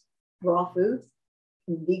fix raw foods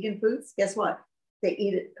and vegan foods, guess what? They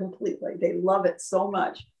eat it completely. They love it so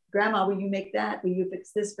much. Grandma, will you make that? Will you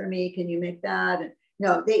fix this for me? Can you make that? And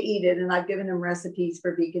no, they eat it, and I've given them recipes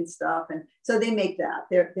for vegan stuff, and so they make that.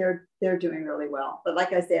 They're doing really well. But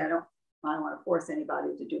like I say, I don't want to force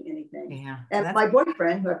anybody to do anything. Yeah. And my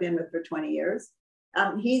boyfriend, who I've been with for 20 years,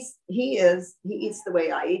 he eats the way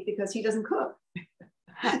I eat because he doesn't cook.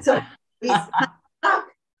 So he's stuck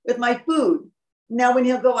with my food. Now, when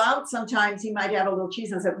he'll go out, sometimes he might have a little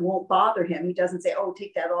cheese and it won't bother him. He doesn't say, "Oh,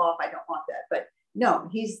 take that off. I don't want that." But no,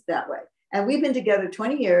 he's that way. And we've been together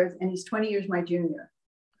 20 years, and he's 20 years my junior.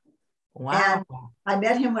 Wow. And I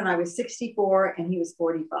met him when I was 64 and he was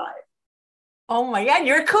 45. Oh my God,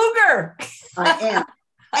 you're a cougar. I am.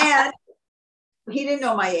 And he didn't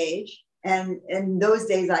know my age. And in those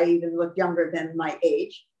days, I even looked younger than my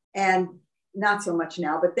age, and not so much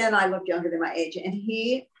now, but then I looked younger than my age. And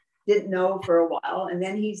he didn't know for a while. And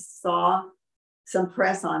then he saw some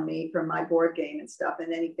press on me from my board game and stuff.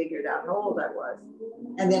 And then he figured out how old I was.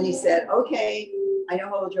 And then he said, "Okay, I know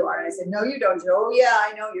how old you are." And I said, "No, you don't." He said, "Oh yeah,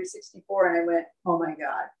 I know, you're 64. And I went, "Oh my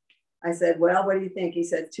God." I said, "Well, what do you think?" He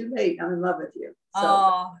said, "Too late. I'm in love with you." So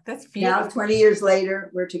oh, that's beautiful. now 20 years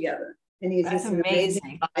later, we're together. And he's That's just an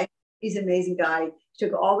amazing guy. He's an amazing guy. He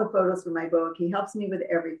took all the photos for my book. He helps me with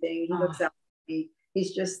everything. He looks out for me.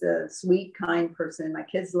 He's just a sweet, kind person. My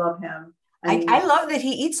kids love him. I love that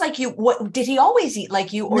he eats like you. What did he always eat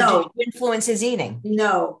like you, or No. did you influence his eating?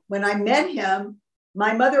 No, when I met him,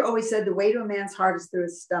 my mother always said the way to a man's heart is through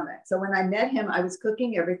his stomach. So when I met him, I was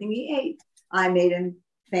cooking everything he ate. I made him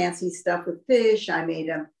fancy stuff with fish. I made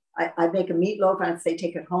him, I'd make a meatloaf. I'd say,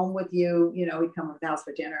 "Take it home with you." You know, he'd come to the house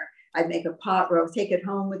for dinner. I'd make a pot roast, "Take it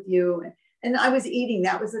home with you." And I was eating.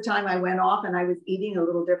 That was the time I went off, and I was eating a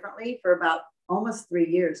little differently for about almost 3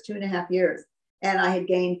 years, 2.5 years. And I had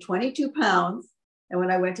gained 22 pounds. And when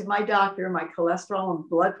I went to my doctor, my cholesterol and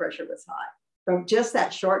blood pressure was high from just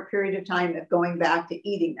that short period of time of going back to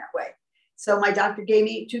eating that way. So my doctor gave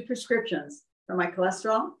me 2 prescriptions for my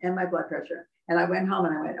cholesterol and my blood pressure. And I went home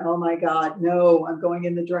and I went, "Oh my God, no, I'm going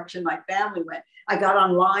in the direction my family went." I got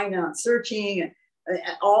online and I'm searching, and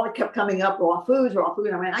all it kept coming up, raw foods, raw food.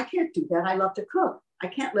 And I went, "I can't do that. I love to cook. I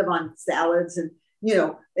can't live on salads and, you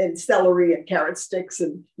know, and celery and carrot sticks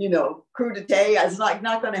and, you know, crudité. It's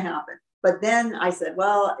not going to happen." But then I said,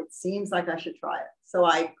 "Well, it seems like I should try it." So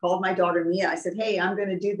I called my daughter, Mia. I said, "Hey, I'm going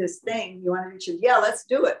to do this thing. You want to do it?" She said, "Yeah, let's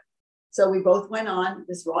do it." So we both went on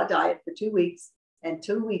this raw diet for 2 weeks. And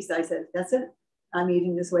 2 weeks, I said, "That's it. I'm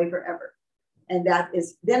eating this way forever." And that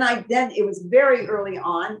is, then it was very early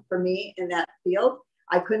on for me in that field.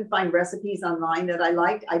 I couldn't find recipes online that I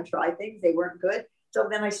liked. I tried things, they weren't good. So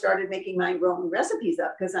then I started making my own recipes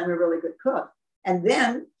up because I'm a really good cook. And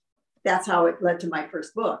then that's how it led to my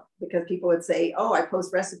first book, because people would say, "Oh, I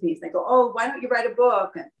post recipes." They go, "Oh, why don't you write a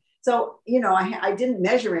book?" And so, you know, I didn't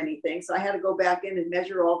measure anything. So I had to go back in and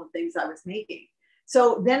measure all the things I was making.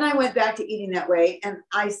 So then I went back to eating that way. And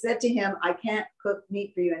I said to him, "I can't cook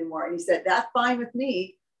meat for you anymore." And he said, "That's fine with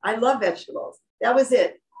me. I love vegetables." That was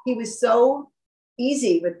it. He was so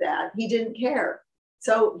easy with that. He didn't care.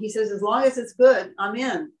 So he says, "As long as it's good, I'm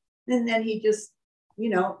in." And then he just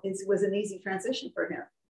it was an easy transition for him.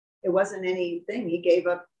 It wasn't anything. He gave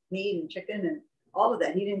up meat and chicken and all of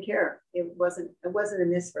that. He didn't care. It wasn't a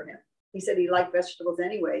miss for him. He said he liked vegetables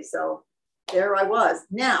anyway. So there I was.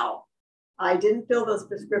 Now, I didn't fill those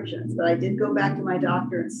prescriptions, but I did go back to my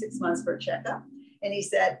doctor in 6 months for a checkup. And he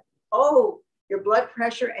said, oh, your blood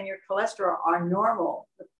pressure and your cholesterol are normal.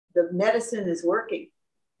 The medicine is working.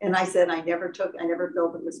 And I said, I never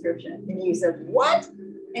filled the prescription. And he said, what?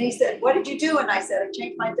 And he said, what did you do? And I said, I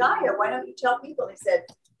changed my diet. Why don't you tell people? And he said,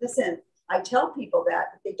 listen, I tell people that,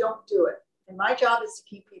 but they don't do it. And my job is to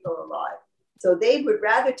keep people alive. So they would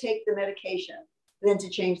rather take the medication than to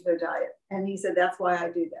change their diet. And he said, that's why I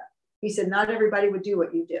do that. He said, not everybody would do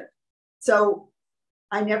what you did. So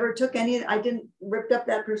I never took I didn't ripped up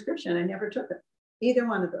that prescription. I never took it, either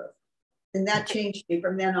one of those. And that changed me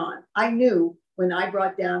from then on. I knew when I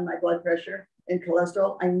brought down my blood pressure and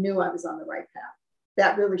cholesterol, I knew I was on the right path.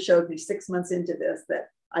 That really showed me 6 months into this that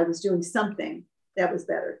I was doing something that was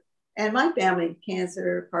better. And my family,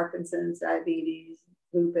 cancer, Parkinson's, diabetes,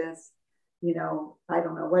 lupus, I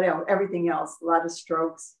don't know what else, everything else, a lot of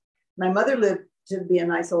strokes. My mother lived to be a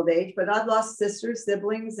nice old age, but I've lost sisters,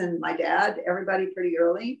 siblings, and my dad, everybody pretty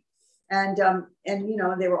early. And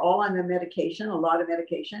they were all on the medication, a lot of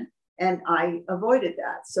medication. And I avoided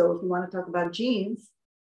that. So if you want to talk about genes,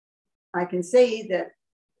 I can say that,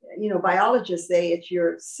 biologists say it's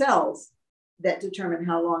your cells that determine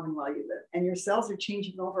how long and well you live. And your cells are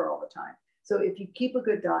changing over all the time. So if you keep a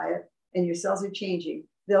good diet and your cells are changing,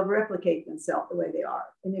 they'll replicate themselves the way they are.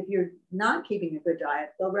 And if you're not keeping a good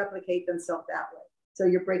diet, they'll replicate themselves that way. So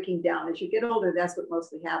you're breaking down. As you get older, that's what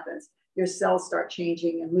mostly happens. Your cells start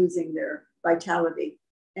changing and losing their vitality.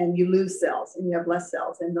 And you lose cells and you have less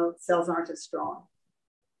cells and those cells aren't as strong.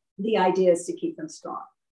 The idea is to keep them strong.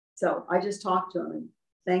 So I just talk to them and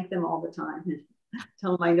thank them all the time and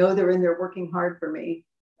tell them I know they're in there working hard for me.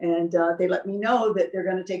 And they let me know that they're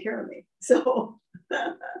going to take care of me. So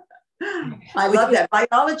I love that.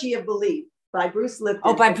 Biology of Belief by Bruce Lipton.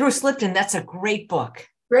 Oh, by Bruce Lipton. That's a great book.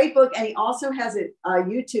 Great book. And he also has a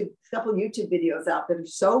couple YouTube videos out that are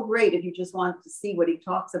so great if you just want to see what he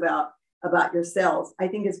talks about your cells. I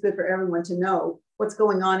think it's good for everyone to know what's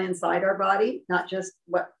going on inside our body, not just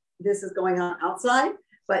what this is going on outside,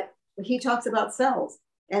 but he talks about cells.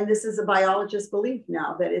 And this is a biologist's belief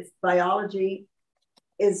now that it's biology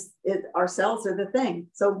our cells are the thing.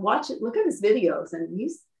 So watch it, look at his videos, and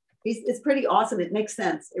it's pretty awesome. It makes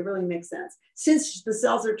sense. It really makes sense. Since the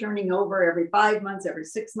cells are turning over every 5 months, every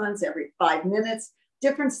 6 months, every 5 minutes,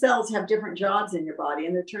 different cells have different jobs in your body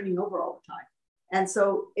and they're turning over all the time. And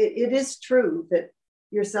so it is true that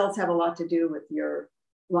your cells have a lot to do with your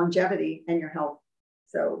longevity and your health.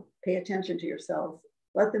 So pay attention to your cells.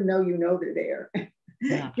 Let them know they're there.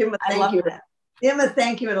 Yeah. Give them a thank you. Give them a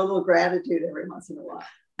thank you and a little gratitude every once in a while.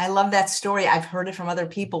 I love that story. I've heard it from other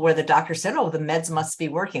people where the doctor said, oh, the meds must be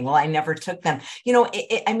working. Well, I never took them.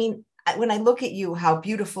 When I look at you, how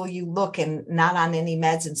beautiful you look and not on any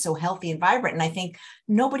meds and so healthy and vibrant. And I think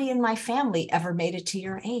nobody in my family ever made it to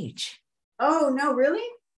your age. Oh, no, really?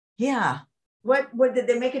 Yeah. What did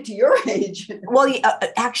they make it to your age? Well,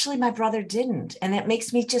 actually, my brother didn't. And it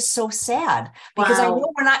makes me just so sad because I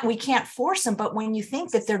know we can't force them. But when you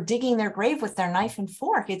think that they're digging their grave with their knife and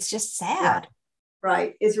fork, it's just sad. Yeah.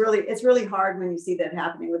 Right. It's really hard when you see that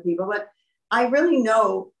happening with people. But I really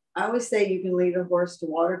know, I always say you can lead a horse to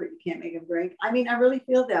water, but you can't make him drink. I mean, I really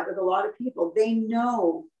feel that with a lot of people. They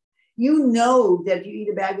know, that if you eat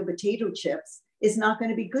a bag of potato chips, it's not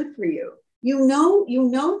going to be good for you. You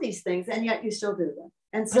know these things, and yet you still do them.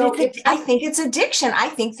 And so I think it's addiction. I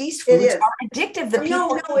think these foods are addictive.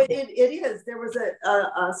 It is. There was a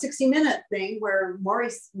 60-minute thing where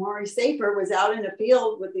Maury Safer was out in a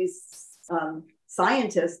field with these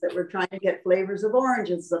scientists that were trying to get flavors of orange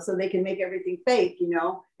and stuff so they can make everything fake,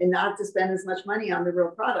 and not to spend as much money on the real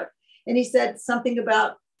product. And he said something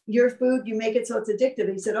about your food, you make it so it's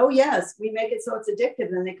addictive. He said, oh, yes, we make it so it's addictive.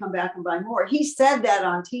 And then they come back and buy more. He said that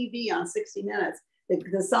on TV on 60 Minutes.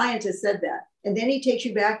 The scientist said that. And then he takes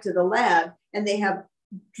you back to the lab and they have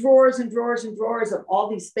drawers and drawers and drawers of all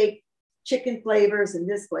these fake chicken flavors and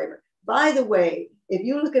this flavor. By the way, if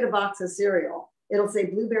you look at a box of cereal, it'll say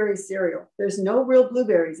blueberry cereal. There's no real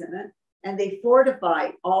blueberries in it. And they fortify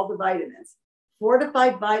all the vitamins.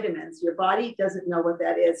 Fortified vitamins, your body doesn't know what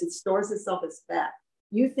that is. It stores itself as fat.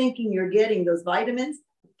 You thinking you're getting those vitamins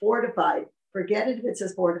fortified, forget it if it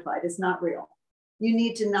says fortified. It's not real. You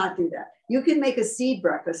need to not do that. You can make a seed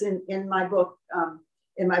breakfast in my book,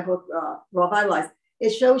 Raw Vitalized. It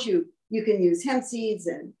shows you can use hemp seeds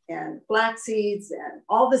and flax seeds and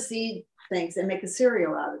all the seed things and make a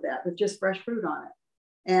cereal out of that with just fresh fruit on it.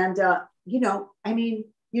 And I mean,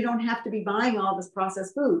 you don't have to be buying all this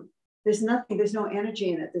processed food. There's nothing, there's no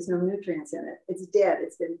energy in it. There's no nutrients in it. It's dead.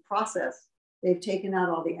 It's been processed. They've taken out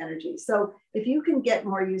all the energy. So if you can get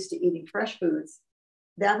more used to eating fresh foods,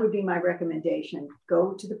 that would be my recommendation.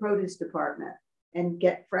 Go to the produce department and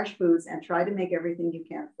get fresh foods and try to make everything you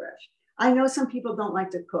can fresh. I know some people don't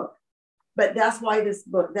like to cook, but that's why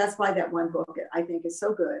that one book I think is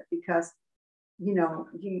so good, because you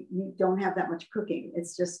don't have that much cooking.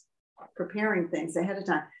 It's just preparing things ahead of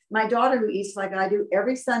time. My daughter, who eats like I do,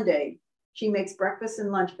 every Sunday, she makes breakfast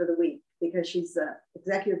and lunch for the week, because she's the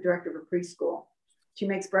executive director of a preschool. She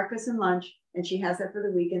makes breakfast and lunch, and she has that for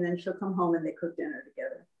the week, and then she'll come home and they cook dinner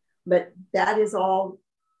together. But that is all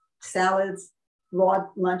salads, raw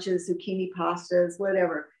lunches, zucchini pastas,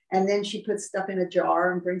 whatever. And then she puts stuff in a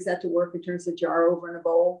jar and brings that to work and turns the jar over in a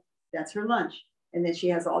bowl. That's her lunch. And then she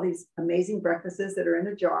has all these amazing breakfasts that are in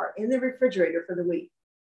a jar in the refrigerator for the week.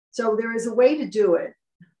 So there is a way to do it.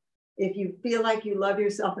 If you feel like you love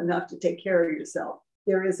yourself enough to take care of yourself,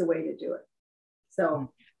 there is a way to do it.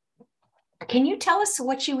 So can you tell us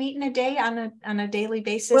what you eat in a day on a daily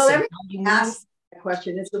basis? Well, everyone asks that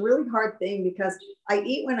question. It's a really hard thing, because I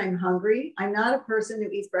eat when I'm hungry. I'm not a person who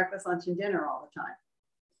eats breakfast, lunch, and dinner all the time.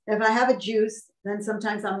 If I have a juice, then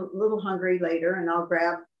sometimes I'm a little hungry later, and I'll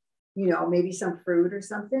grab, maybe some fruit or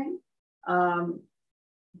something.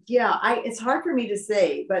 It's hard for me to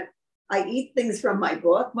say, but I eat things from my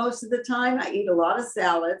book most of the time. I eat a lot of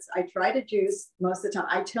salads. I try to juice most of the time.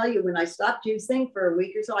 I tell you, when I stop juicing for a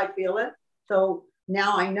week or so, I feel it. So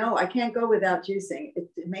now I know I can't go without juicing.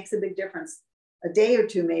 It makes a big difference. A day or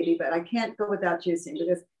two maybe, but I can't go without juicing,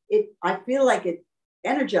 because I feel like it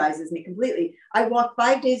energizes me completely. I walk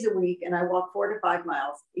 5 days a week, and I walk 4 to 5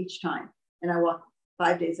 miles each time. And I walk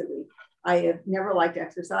 5 days a week. I have never liked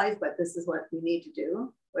exercise, but this is what we need to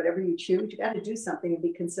do. Whatever you choose, you got to do something and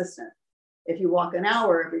be consistent. If you walk an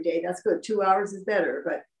hour every day, that's good. 2 hours is better,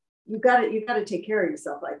 but you've got to take care of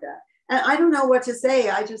yourself like that. And I don't know what to say.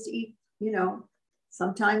 I just eat,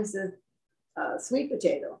 sometimes a sweet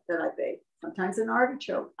potato that I bake, sometimes an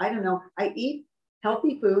artichoke. I don't know. I eat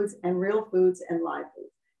healthy foods and real foods and live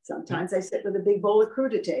foods. Sometimes I sit with a big bowl of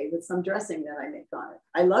crudité with some dressing that I make on it.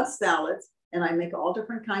 I love salads, and I make all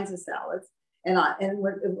different kinds of salads. And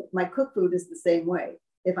my cooked food is the same way.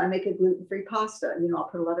 If I make a gluten-free pasta, I'll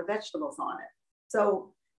put a lot of vegetables on it.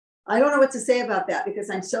 So I don't know what to say about that,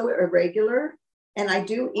 because I'm so irregular, and I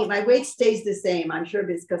do eat. My weight stays the same. I'm sure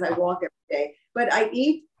it's because I walk every day, but I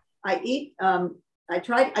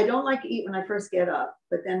don't like to eat when I first get up,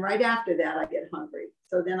 but then right after that, I get hungry.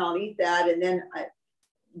 So then I'll eat that. And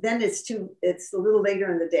then it's a little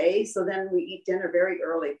later in the day. So then we eat dinner very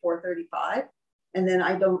early, 4:35. And then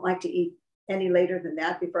I don't like to eat any later than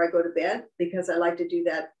that before I go to bed, because I like to do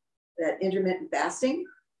that intermittent fasting.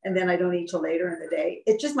 And then I don't eat till later in the day.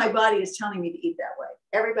 It's just my body is telling me to eat that way.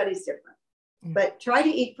 Everybody's different, but try to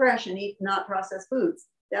eat fresh and eat not processed foods.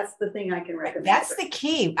 That's the thing I can recommend. That's the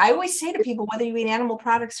key. I always say to people, whether you eat animal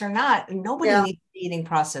products or not, nobody needs to be eating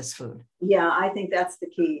processed food. Yeah, I think that's the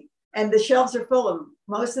key. And the shelves are full of them.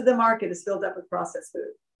 Most of the market is filled up with processed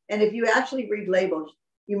food. And if you actually read labels,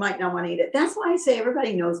 you might not want to eat it. That's why I say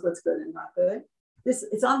everybody knows what's good and not good.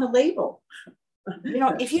 It's on the label.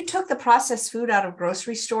 If you took the processed food out of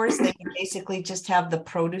grocery stores, they would basically just have the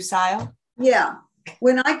produce aisle. Yeah.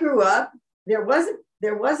 When I grew up, there was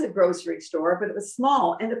a grocery store, but it was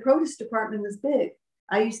small, and the produce department was big.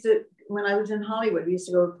 When I was in Hollywood, we used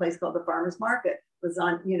to go to a place called the Farmers Market. It was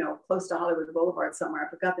on, close to Hollywood Boulevard somewhere. I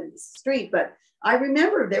forgot the street, but I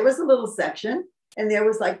remember there was a little section, and there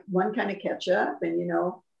was like one kind of ketchup and,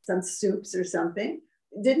 some soups or something.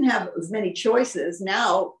 It didn't have as many choices.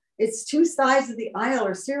 Now it's 2 sides of the aisle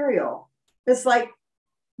or cereal. It's like,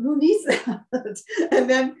 who needs that? And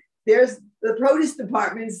then there's the produce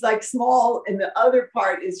department is like small, and the other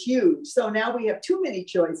part is huge. So now we have too many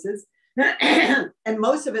choices, and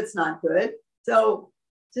most of it's not good. So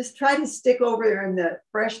just try to stick over there in the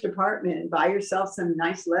fresh department and buy yourself some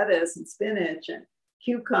nice lettuce and spinach and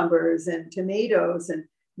cucumbers and tomatoes, and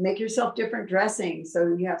make yourself different dressings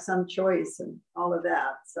so you have some choice and all of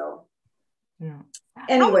that. So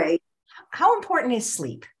anyway. How important is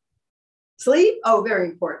sleep? Sleep? Oh, very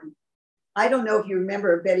important. I don't know if you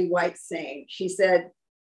remember Betty White's saying. She said,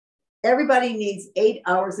 everybody needs 8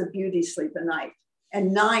 hours of beauty sleep a night,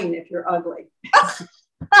 and 9 if you're ugly.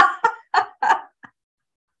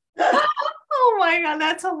 Oh my God,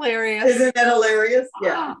 that's hilarious. Isn't that hilarious?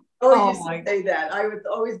 Yeah. Oh, you used to say that. I was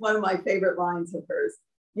always one of my favorite lines of hers.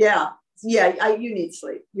 Yeah. You need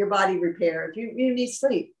sleep. Your body repairs. You need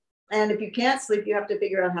sleep. And if you can't sleep, you have to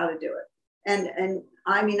figure out how to do it. And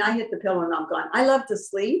I mean, I hit the pillow and I'm gone. I love to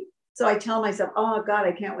sleep. So I tell myself, oh God,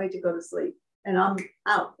 I can't wait to go to sleep. And I'm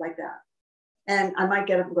out like that. And I might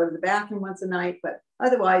get up and go to the bathroom once a night, but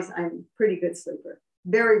otherwise I'm a pretty good sleeper.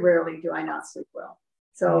 Very rarely do I not sleep well.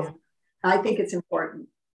 So I think it's important.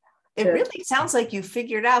 It really sounds like you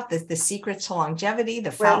figured out the secret to longevity, the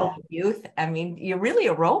fountain of youth. I mean, you're really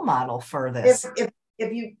a role model for this.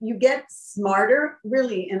 If you get smarter,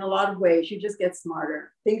 really, in a lot of ways, you just get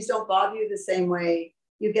smarter. Things don't bother you the same way.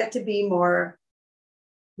 You get to be more,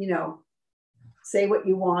 say what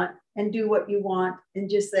you want and do what you want and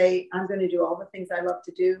just say, I'm going to do all the things I love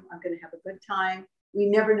to do. I'm going to have a good time. We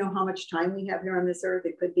never know how much time we have here on this earth.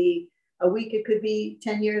 It could be a week, it could be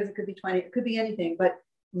 10 years, it could be 20, it could be anything, but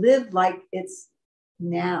live like it's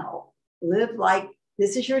now. Live like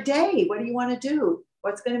this is your day. What do you want to do?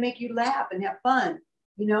 What's going to make you laugh and have fun?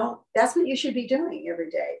 That's what you should be doing every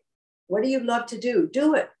day. What do you love to do?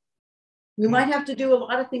 Do it. You might have to do a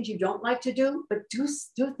lot of things you don't like to do, but do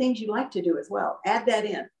things you like to do as well. Add that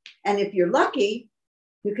in. And if you're lucky,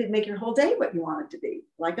 you could make your whole day what you want it to be,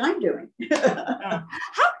 like I'm doing.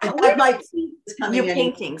 Where do we see your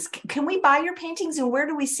paintings? Can we buy your paintings and where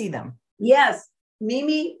do we see them? Yes,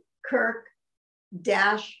 Mimi Kirk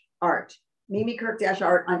 -art. Mimi Kirk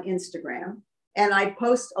 -art on Instagram. And I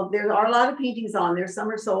post, there are a lot of paintings on there. Some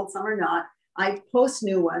are sold, some are not. I post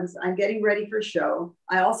new ones. I'm getting ready for show.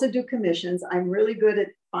 I also do commissions. I'm really good at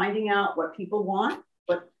finding out what people want,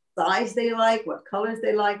 what size they like, what colors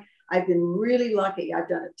they like. I've been really lucky.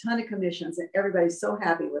 I've done a ton of commissions and everybody's so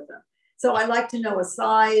happy with them. So I like to know a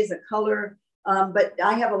size, a color, but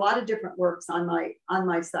I have a lot of different works on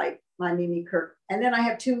my site, my Mimi Kirk. And then I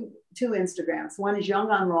have two Instagrams. One is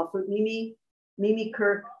Young on Raw Food, Mimi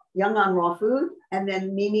Kirk Young on Raw Food, and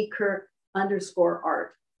then Mimi Kirk _art.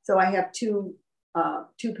 So I have two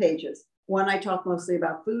pages. One I talk mostly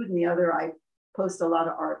about food, and the other I post a lot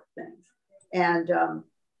of art things. And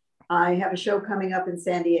I have a show coming up in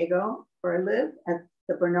San Diego, where I live, at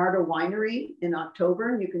the Bernardo Winery in October.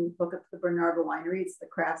 You can look up the Bernardo Winery. It's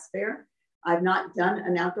the crafts fair. I've not done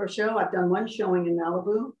an outdoor show. I've done one showing in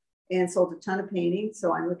Malibu and sold a ton of paintings. So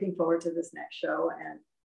I'm looking forward to this next show. And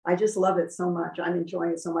I just love it so much. I'm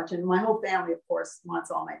enjoying it so much. And my whole family, of course, wants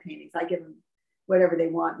all my paintings. I give them whatever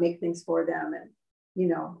they want, make things for them. And,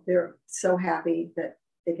 they're so happy that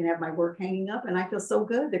they can have my work hanging up. And I feel so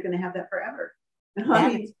good. They're going to have that forever.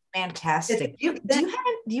 That's fantastic.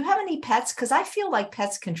 Do you have any pets? Because I feel like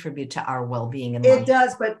pets contribute to our well-being. It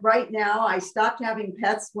does. But right now I stopped having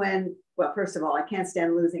pets well, first of all, I can't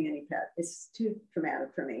stand losing any pet. It's too traumatic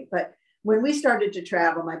for me. But when we started to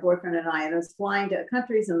travel, my boyfriend and I was flying to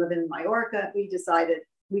countries and living in Mallorca, we decided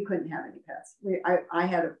we couldn't have any pets. I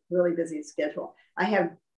had a really busy schedule. I have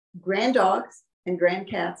grand dogs and grand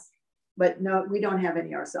cats, but no, we don't have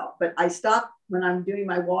any ourselves. But I stop when I'm doing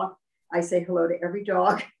my walk. I say hello to every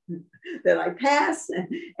dog that I pass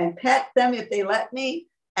and pet them if they let me.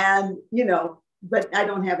 And, but I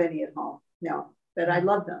don't have any at home. No, but I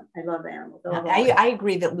love them. I love animals. I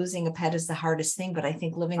agree that losing a pet is the hardest thing, but I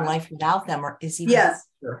think living life without them is even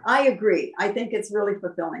harder. I agree. I think it's really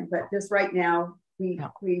fulfilling, but just right now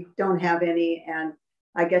we don't have any. And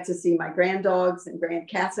I get to see my grand dogs and grand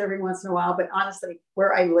cats every once in a while. But honestly,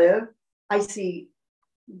 where I live, I see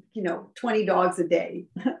 20 dogs a day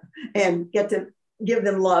and get to give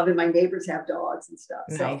them love. And my neighbors have dogs and stuff.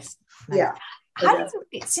 Nice. So, yeah.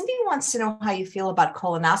 Cindy wants to know how you feel about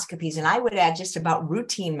colonoscopies. And I would add just about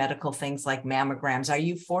routine medical things like mammograms. Are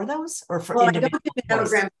you for those or for individual? I don't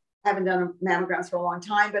do mammograms. I haven't done mammograms for a long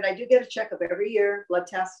time, but I do get a checkup every year, blood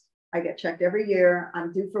test. I get checked every year.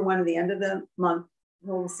 I'm due for one at the end of the month.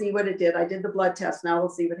 We'll see what it did. I did the blood test. Now we'll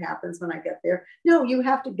see what happens when I get there. No, you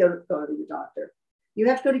have to go to your doctor. You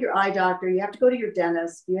have to go to your eye doctor. You have to go to your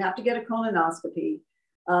dentist. You have to get a colonoscopy.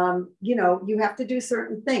 You have to do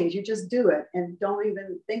certain things. You just do it and don't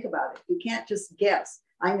even think about it. You can't just guess.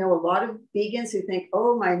 I know a lot of vegans who think,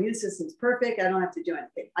 oh, my immune system's perfect. I don't have to do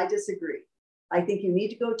anything. I disagree. I think you need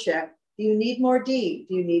to go check. Do you need more D?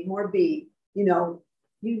 Do you need more B?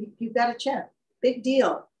 You've got to check. Big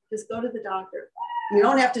deal. Just go to the doctor. You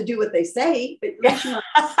don't have to do what they say, but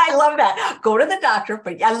I love that. Go to the doctor,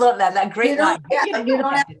 but I love that. That great line. You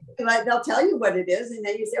don't have to, they'll tell you what it is. And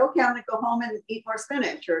then you say, okay, I'm going to go home and eat more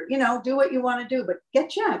spinach or, do what you want to do, but get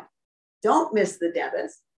checked. Don't miss the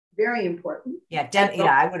dentist. Very important. Yeah.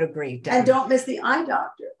 I would agree. Definitely. And don't miss the eye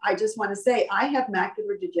doctor. I just want to say I have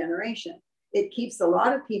macular degeneration. It keeps a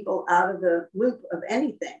lot of people out of the loop of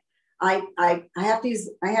anything. I have to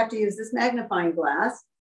use this magnifying glass.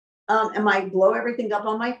 And I blow everything up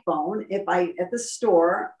on my phone. If at the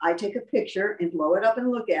store, I take a picture and blow it up and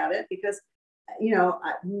look at it because,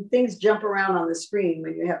 things jump around on the screen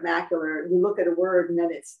when you have macular. You look at a word and then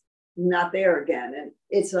it's not there again. And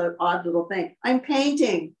it's an odd little thing. I'm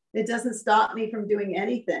painting. It doesn't stop me from doing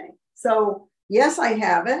anything. So yes, I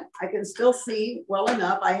have it. I can still see well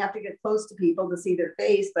enough. I have to get close to people to see their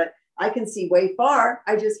face, but I can see way far.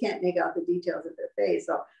 I just can't make out the details of their face.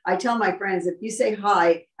 So I tell my friends, if you say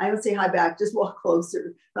hi, I don't say hi back, just walk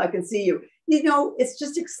closer so I can see you. You know, it's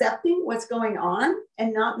just accepting what's going on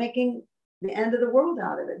and not making the end of the world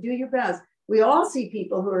out of it. Do your best. We all see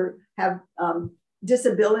people who have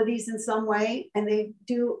disabilities in some way, and they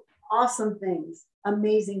do awesome things,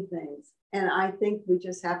 amazing things. And I think we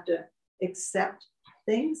just have to accept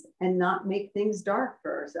things and not make things dark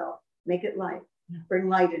for ourselves. Make it light. Bring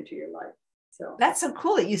light into your life. So that's so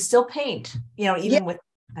cool that you still paint, you know, even with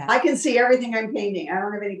that. I can see everything I'm painting. I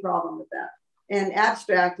don't have any problem with that. And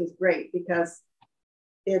abstract is great because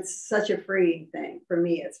it's such a freeing thing. For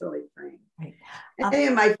me, it's really freeing. Right.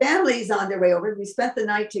 And my family's on their way over. We spent the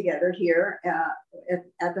night together here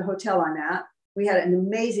at the hotel I'm at. We had an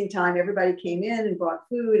amazing time. Everybody came in and brought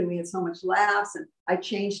food, and we had so much laughs. And I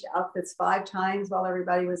changed outfits 5 times while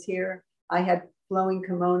everybody was here. I had flowing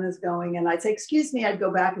kimonos going, and I'd say, excuse me, I'd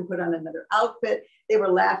go back and put on another outfit. They were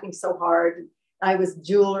laughing so hard. I was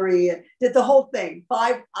jewelry and did the whole thing.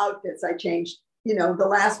 5 outfits I changed, you know, the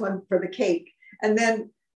last one for the cake. And then,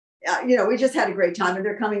 you know, we just had a great time, and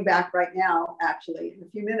they're coming back right now, actually, in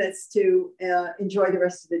a few minutes to enjoy the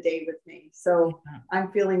rest of the day with me. So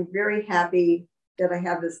I'm feeling very happy that I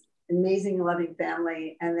have this amazing, loving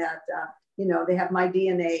family, and that, you know, they have my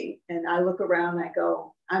DNA, and I look around and I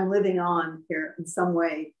go, I'm living on here in some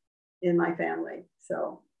way in my family.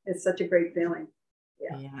 So it's such a great feeling.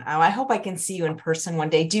 Yeah. Oh, I hope I can see you in person one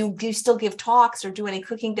day. Do you still give talks or do any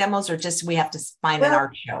cooking demos, or just we have to find an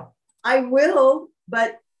art show? I will,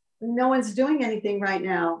 but no one's doing anything right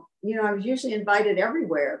now. You know, I was usually invited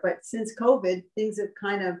everywhere, but since COVID, things have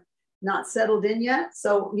kind of not settled in yet.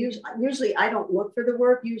 So usually I don't look for the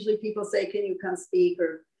work. Usually people say, can you come speak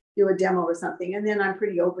or do a demo or something? And then I'm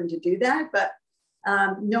pretty open to do that. But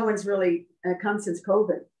no one's really come since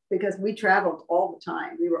COVID, because we traveled all the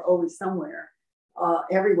time. We were always somewhere,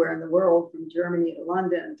 everywhere in the world, from Germany to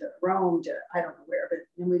London to Rome to I don't know where. But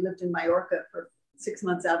and we lived in Mallorca for 6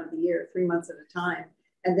 months out of the year, 3 months at a time.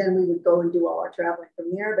 And then we would go and do all our traveling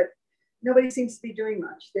from there. But nobody seems to be doing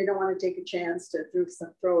much. They don't want to take a chance to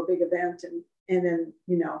throw a big event and then,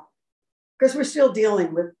 you know, because we're still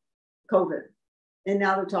dealing with COVID. And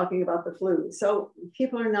now they're talking about the flu. So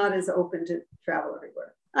people are not as open to travel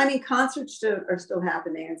everywhere. I mean, concerts are still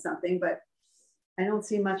happening and something, but I don't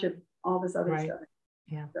see much of all this other stuff.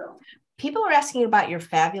 Yeah. So people are asking about your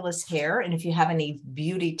fabulous hair and if you have any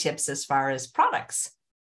beauty tips as far as products.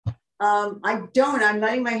 I don't. I'm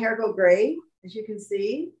letting my hair go gray, as you can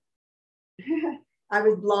see. I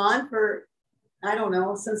was blonde for, I don't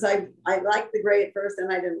know, since I liked the gray at first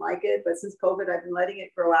and I didn't like it, but since COVID, I've been letting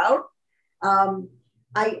it grow out.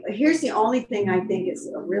 Here's the only thing I think is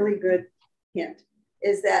a really good hint,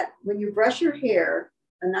 is that when you brush your hair,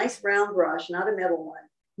 a nice round brush, not a metal one,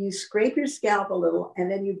 you scrape your scalp a little and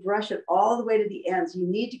then you brush it all the way to the ends. You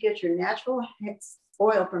need to get your natural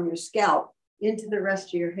oil from your scalp into the rest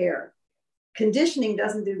of your hair. Conditioning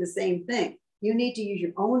doesn't do the same thing. You need to use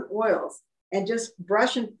your own oils and just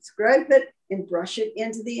brush and scrape it and brush it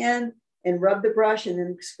into the end and rub the brush and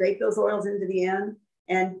then scrape those oils into the end.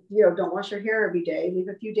 And, you know, don't wash your hair every day. Leave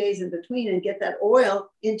a few days in between and get that oil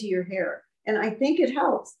into your hair. And I think it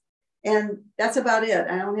helps. And that's about it.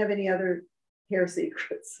 I don't have any other hair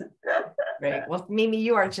secrets. Great. Well, Mimi,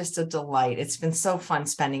 you are just a delight. It's been so fun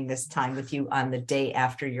spending this time with you on the day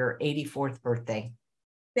after your 84th birthday.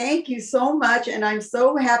 Thank you so much. And I'm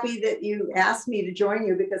so happy that you asked me to join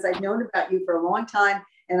you, because I've known about you for a long time.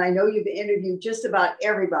 And I know you've interviewed just about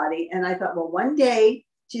everybody. And I thought, well, one day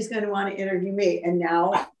she's going to want to interview me. And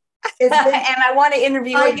now it's been, and I want to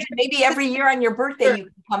interview you again. Maybe every year on your birthday, you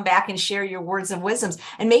can come back and share your words of wisdoms,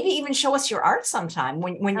 and maybe even show us your art sometime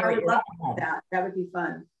when you're at your home. That would be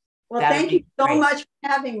fun. Well, thank you so much for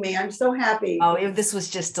having me. I'm so happy. Oh, this was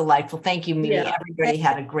just delightful. Thank you, Mimi. Yeah. Everybody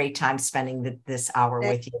had a great time spending this hour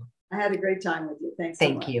with you. I had a great time with you. Thanks.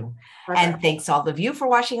 Thank you. And thanks all of you for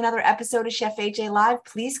watching another episode of Chef AJ Live.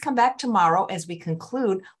 Please come back tomorrow as we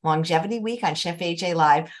conclude Longevity Week on Chef AJ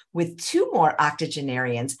Live with 2 more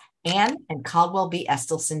octogenarians, Anne and Caldwell B.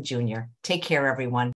 Estelson Jr. Take care, everyone.